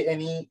don't see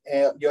any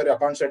your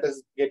account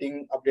status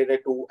getting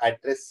updated to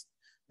address,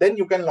 then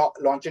you can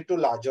launch it to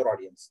larger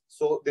audience.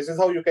 So this is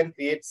how you can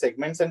create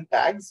segments and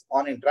tags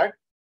on Interakt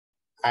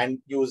and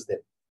use them.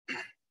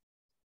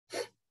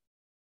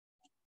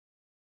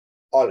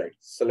 All right,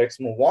 so let's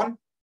move on.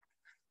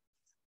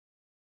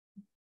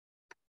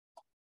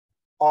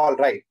 All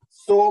right,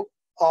 so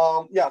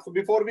so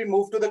before we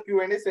move to the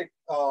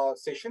Q&A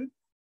session,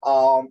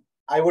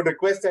 I would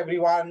request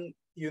everyone,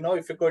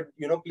 if you could,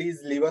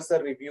 please leave us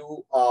a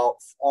review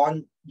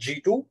on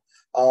G2.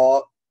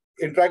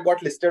 Interakt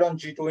got listed on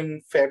G2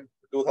 in Feb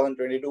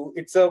 2022.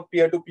 It's a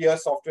peer-to-peer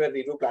software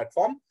review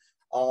platform,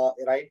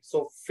 right?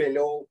 So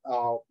fellow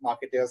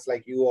marketers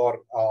like you,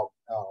 or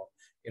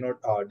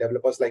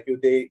developers like you,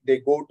 they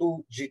go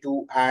to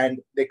G2 and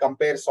they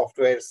compare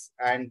softwares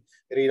and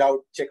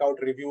check out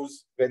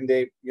reviews when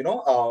they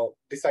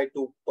decide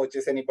to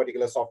purchase any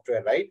particular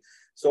software, right?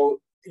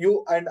 So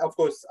and of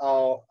course,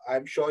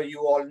 I'm sure you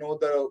all know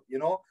the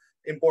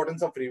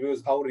importance of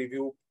reviews, how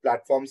review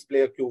platforms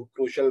play a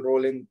crucial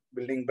role in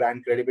building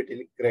brand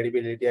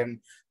credibility and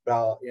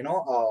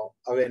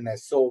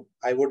awareness. So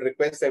I would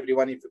request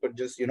everyone, if you could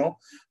just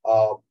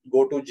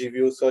go to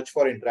GView, search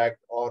for Interakt,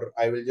 or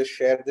I will just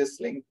share this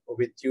link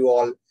with you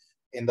all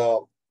in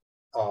the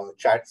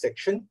chat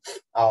section.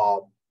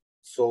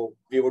 So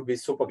we would be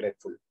super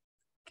grateful.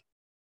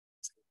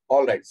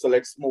 All right, so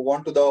let's move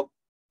on to the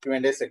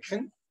Q&A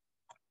section.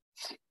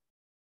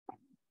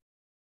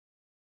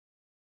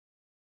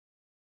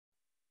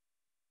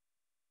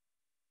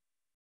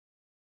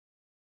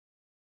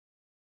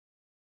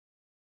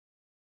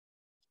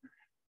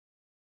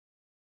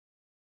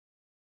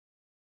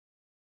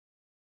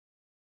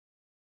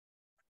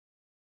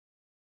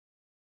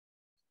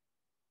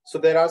 So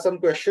there are some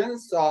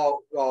questions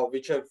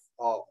which have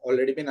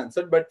already been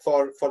answered, but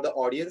for the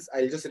audience,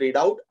 I'll just read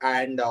out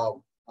and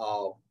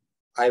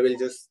I will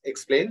just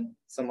explain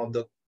some of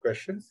the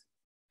questions.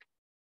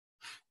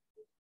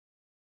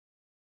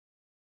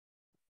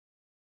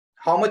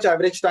 How much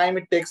average time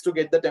it takes to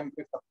get the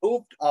template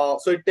approved?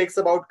 So it takes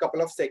about a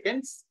couple of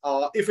seconds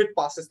if it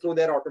passes through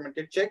their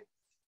automated check.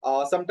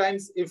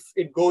 Sometimes if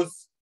it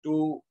goes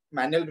to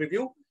manual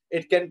review,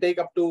 it can take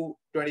up to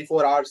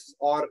 24 hours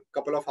or a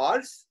couple of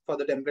hours for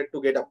the template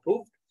to get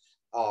approved.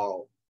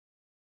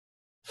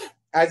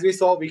 As we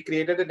saw, we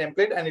created a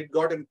template and it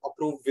got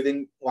approved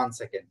within 1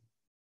 second.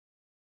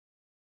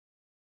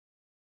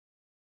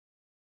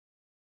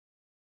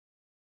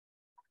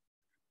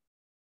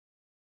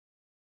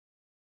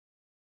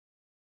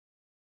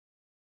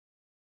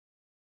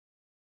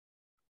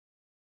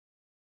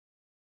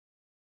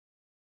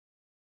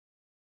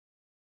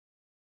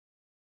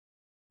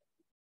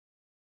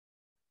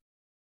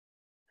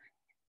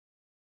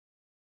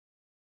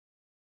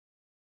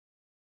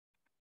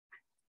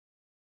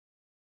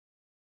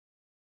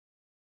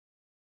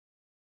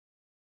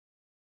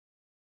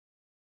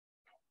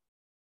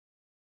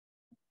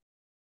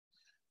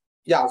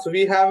 Yeah, so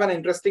we have an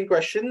interesting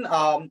question.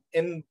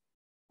 In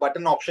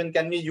button option,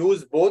 can we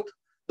use both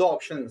the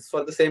options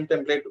for the same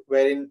template,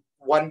 wherein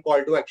one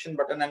call to action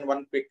button and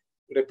one quick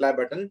reply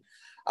button?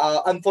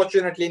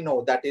 Unfortunately,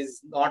 no, that is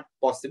not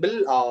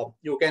possible.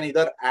 You can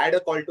either add a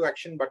call to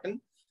action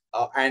button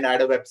and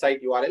add a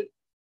website URL,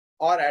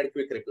 or add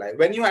quick reply.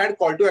 When you add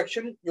call to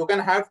action, you can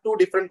have two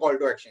different call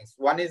to actions.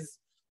 One is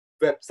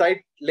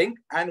website link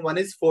and one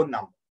is phone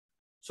number.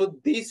 So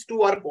these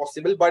two are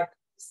possible, but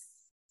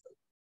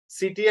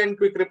CT and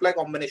quick reply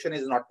combination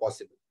is not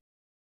possible.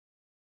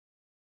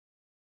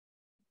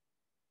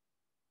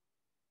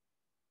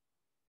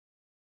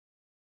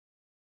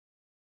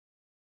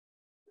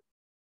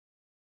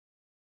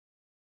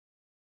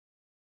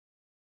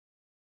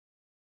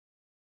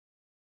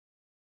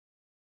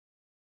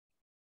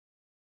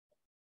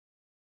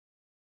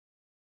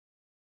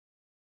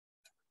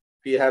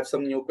 We have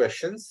some new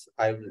questions.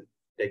 I will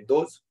take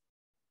those.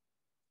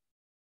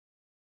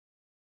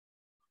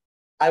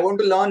 I want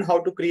to learn how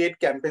to create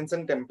campaigns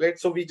and templates.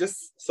 So we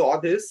just saw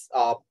this,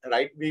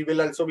 right? We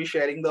will also be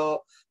sharing the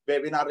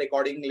webinar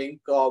recording link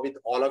with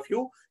all of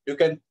you. You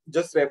can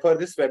just refer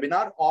this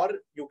webinar, or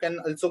you can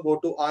also go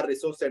to our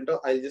resource center.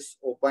 I'll just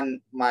go to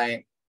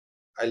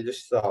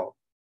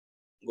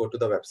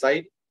the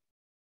website.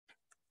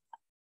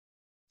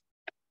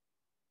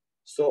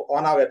 So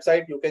on our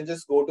website, you can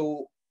just go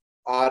to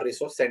our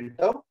resource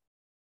center.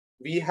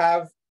 We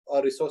have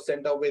a resource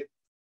center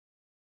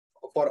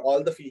for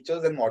all the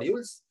features and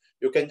modules.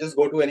 You can just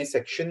go to any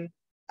section.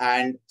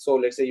 And so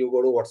let's say you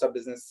go to WhatsApp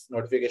business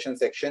notification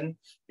section,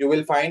 you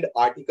will find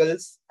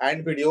articles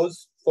and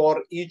videos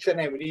for each and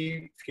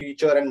every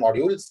feature and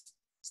modules,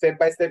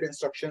 step-by-step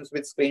instructions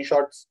with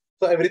screenshots.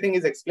 So everything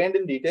is explained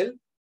in detail.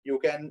 You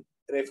can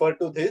refer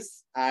to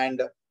this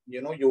and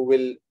you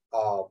will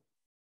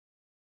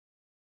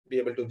be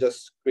able to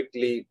just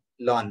quickly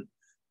learn.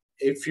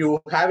 If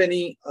you have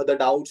any other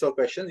doubts or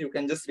questions, you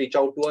can just reach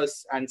out to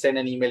us and send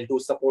an email to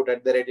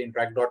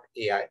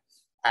support@interakt.ai,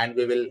 and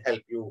we will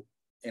help you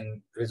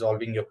in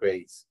resolving your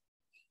queries.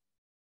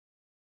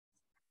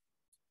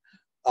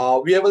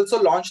 We have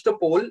also launched a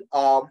poll.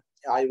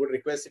 I would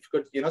request if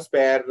you could,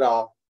 spare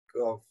a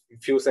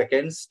few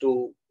seconds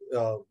to,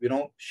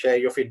 share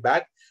your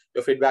feedback.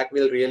 Your feedback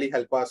will really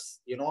help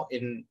us,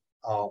 in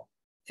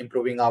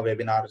improving our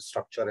webinar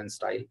structure and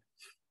style.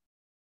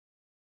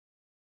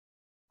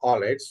 All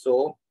right,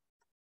 so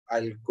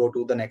I'll go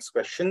to the next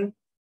question.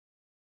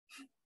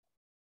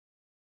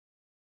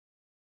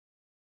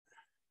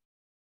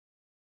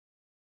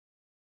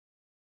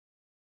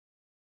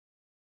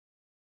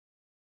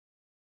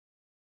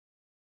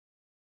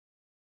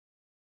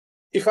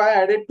 If I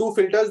added two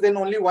filters, then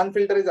only one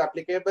filter is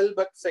applicable,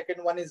 but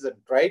second one isn't,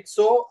 right?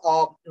 So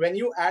when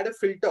you add a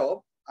filter,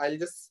 I'll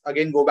just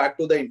again go back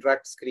to the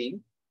Interakt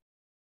screen.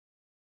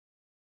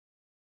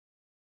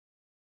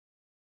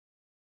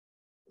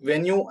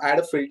 When you add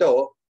a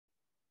filter,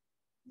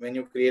 when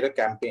you create a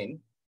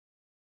campaign,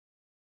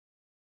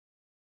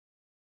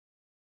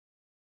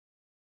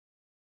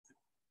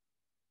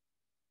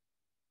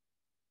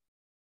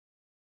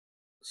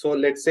 so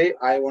let's say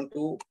I want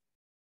to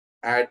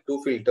add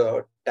two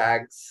filter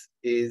tags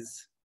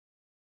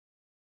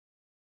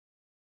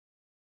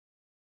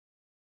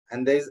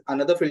and there's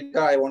another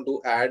filter I want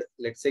to add,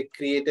 let's say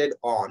created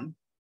on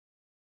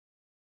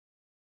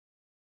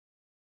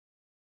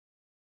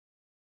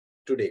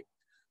today.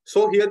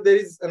 So here there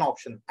is an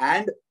option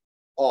and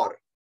or,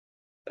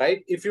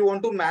 right? If you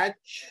want to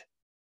match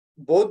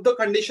both the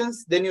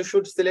conditions, then you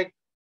should select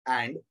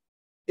and.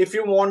 If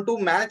you want to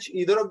match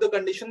either of the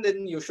condition,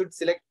 then you should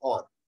select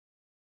or.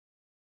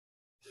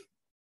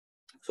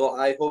 So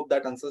I hope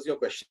that answers your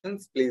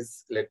questions.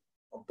 Please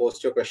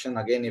post your question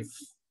again if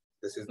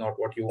this is not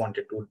what you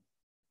wanted to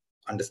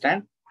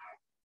understand.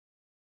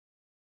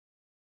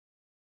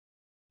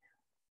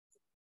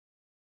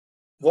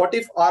 What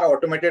if our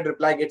automated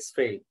reply gets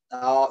failed?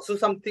 So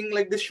something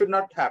like this should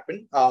not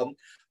happen.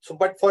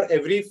 But for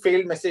every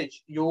failed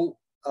message, you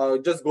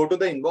just go to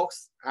the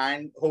inbox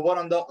and hover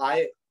on the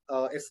I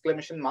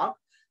exclamation mark,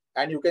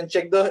 and you can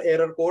check the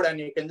error code and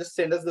you can just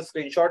send us the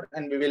screenshot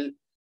and we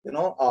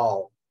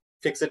will,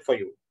 fix it for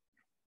you.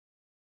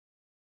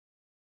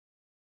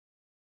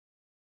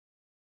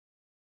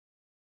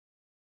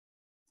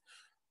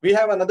 We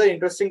have another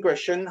interesting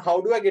question. How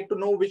do I get to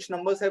know which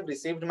numbers have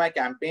received my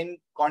campaign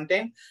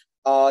content?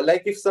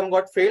 Like if some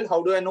got failed,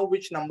 how do I know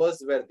which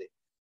numbers were they?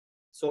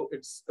 So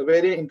it's a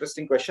very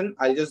interesting question.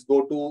 I'll just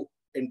go to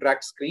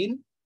Interakt screen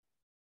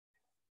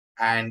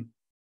and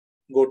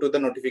go to the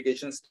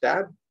notifications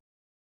tab.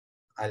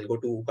 I'll go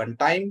to one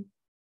time.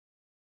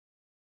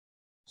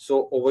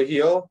 So over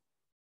here,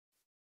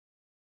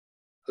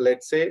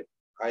 let's say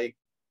I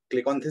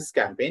click on this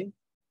campaign.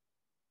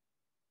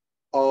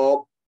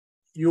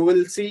 You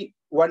will see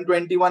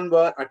 121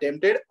 were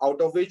attempted, out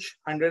of which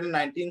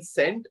 119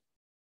 sent,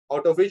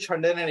 out of which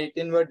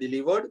 118 were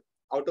delivered,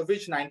 out of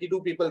which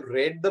 92 people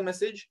read the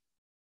message,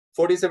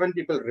 47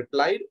 people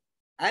replied,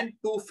 and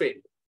 2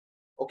 failed.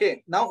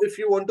 Okay, now if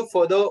you want to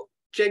further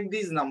check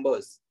these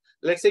numbers,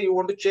 let's say you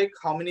want to check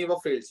how many were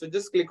failed. So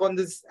just click on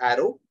this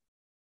arrow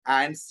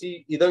and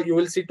see, either you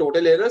will see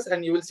total errors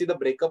and you will see the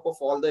breakup of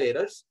all the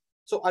errors.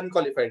 So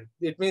unqualified,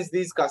 it means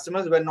these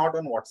customers were not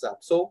on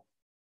WhatsApp. So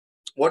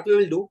what we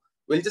will do,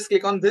 we'll just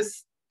click on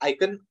this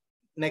icon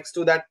next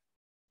to that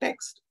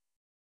text.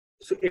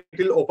 So it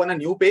will open a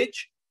new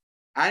page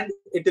and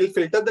it will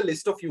filter the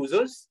list of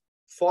users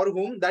for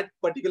whom that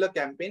particular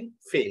campaign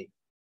failed.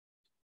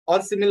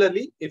 Or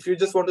similarly, if you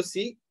just want to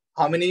see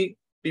how many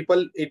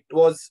people it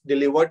was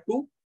delivered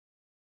to,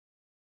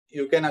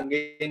 you can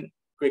again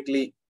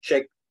quickly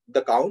check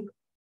the count.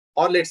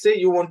 Or let's say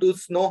you want to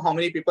know how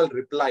many people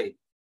replied.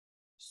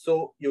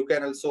 So you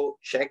can also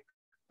check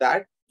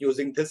that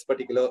using this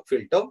particular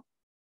filter.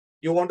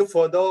 You want to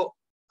further,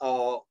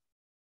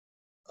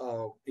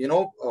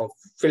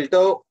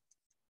 filter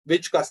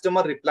which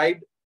customer replied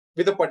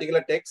with a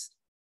particular text.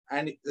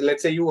 And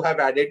let's say you have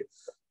added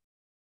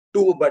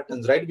 2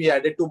 buttons, right? We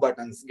added 2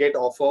 buttons, get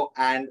offer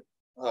and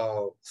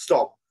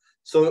stop.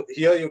 So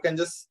here you can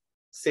just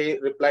say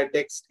reply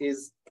text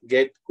is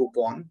get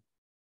coupon.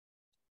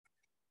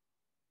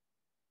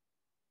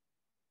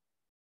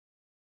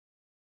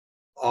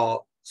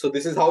 So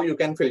this is how you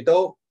can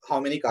filter how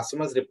many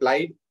customers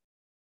replied,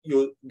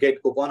 you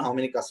get coupon, how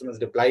many customers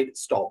replied,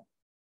 stop.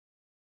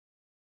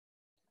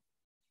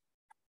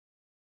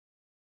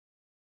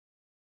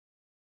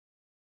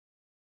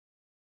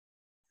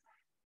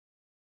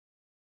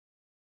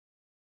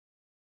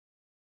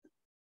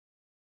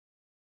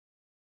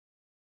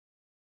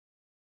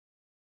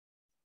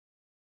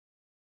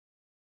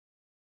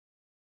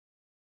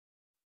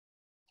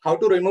 How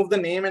to remove the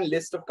name and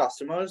list of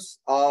customers.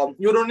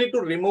 You don't need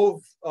to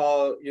remove,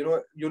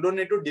 you don't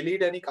need to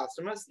delete any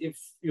customers. If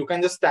you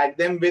can just tag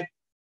them with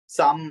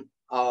some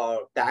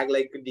tag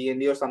like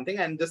DND or something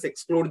and just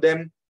exclude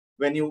them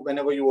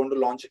whenever you want to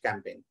launch a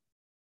campaign.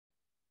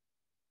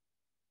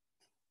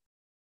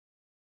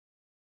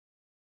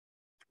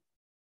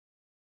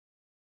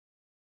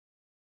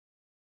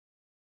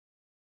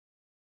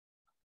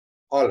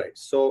 All right,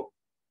 so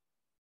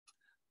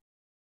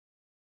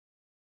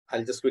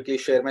I'll just quickly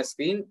share my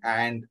screen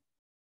and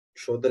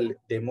show the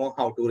demo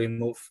how to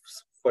remove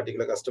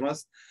particular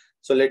customers.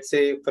 So let's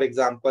say, for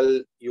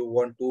example,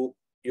 you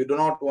do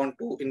not want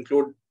to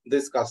include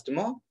this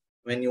customer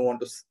when you want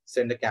to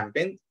send a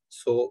campaign.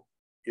 So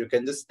you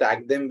can just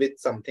tag them with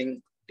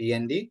something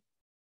DND.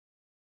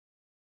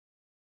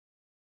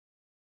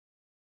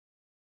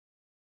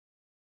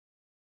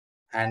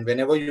 And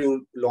whenever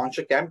you launch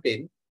a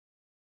campaign,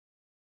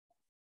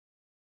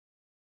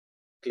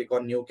 click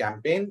on new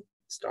campaign,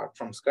 start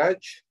from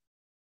scratch,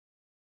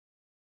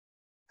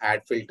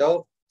 add filter,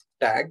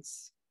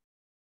 tags,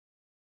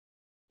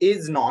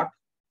 is not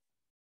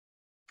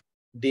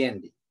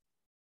DND.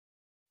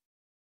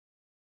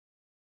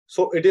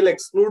 So it will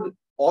exclude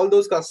all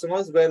those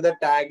customers where the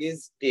tag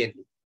is DND.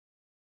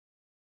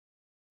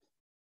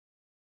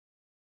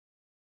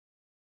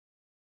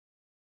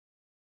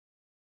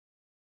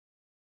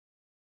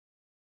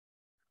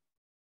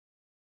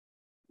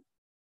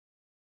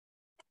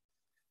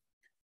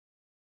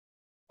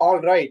 All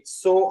right,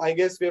 so I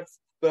guess we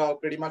have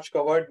pretty much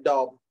covered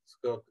the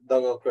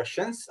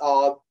questions.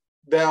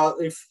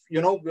 If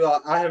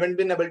I haven't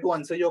been able to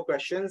answer your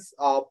questions,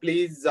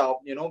 please,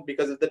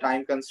 because of the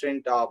time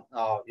constraint,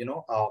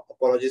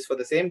 apologies for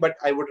the same. But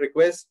I would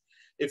request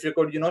if you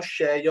could,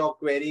 share your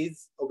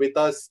queries with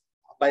us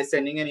by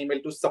sending an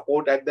email to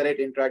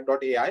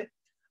support@interakt.ai.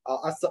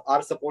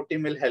 Our support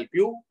team will help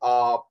you.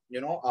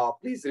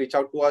 Please reach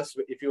out to us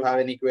if you have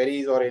any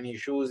queries or any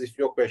issues. If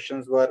your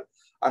questions were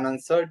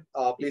unanswered,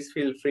 please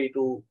feel free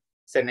to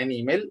send an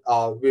email.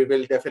 We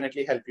will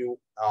definitely help you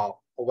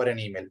over an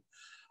email.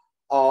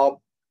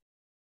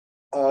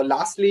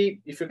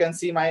 Lastly, if you can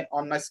see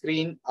on my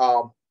screen,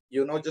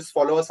 just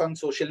follow us on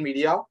social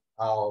media.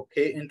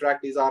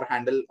 Interakt is our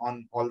handle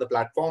on all the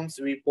platforms.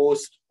 We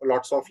post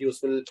lots of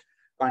useful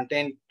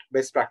content,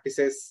 best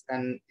practices,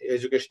 and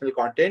educational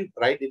content,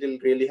 right? It will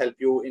really help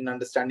you in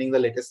understanding the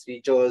latest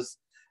features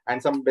and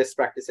some best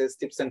practices,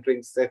 tips and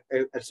tricks,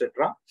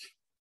 etc.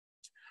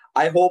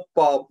 I hope,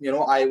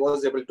 I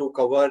was able to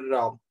cover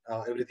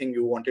everything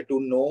you wanted to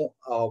know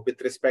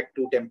with respect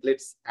to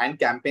templates and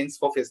campaigns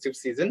for festive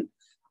season.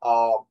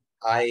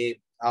 I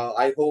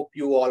I hope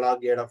you all are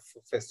geared up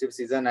for festive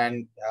season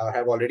and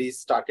have already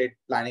started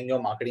planning your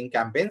marketing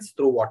campaigns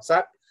through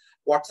WhatsApp.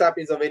 WhatsApp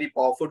is a very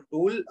powerful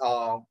tool,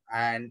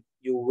 and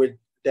you will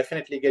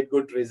definitely get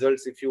good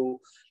results if you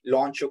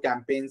launch your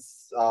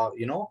campaigns,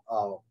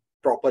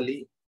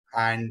 properly.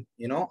 And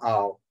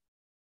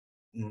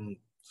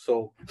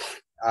so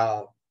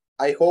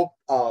I hope,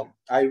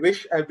 I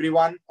wish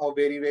everyone a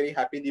very, very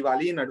happy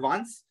Diwali in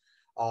advance.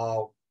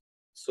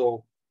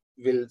 So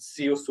we'll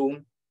see you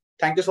soon.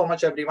 Thank you so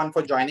much, everyone,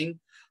 for joining.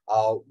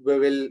 We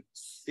will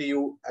see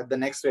you at the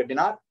next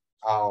webinar.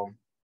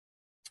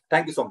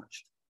 Thank you so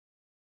much.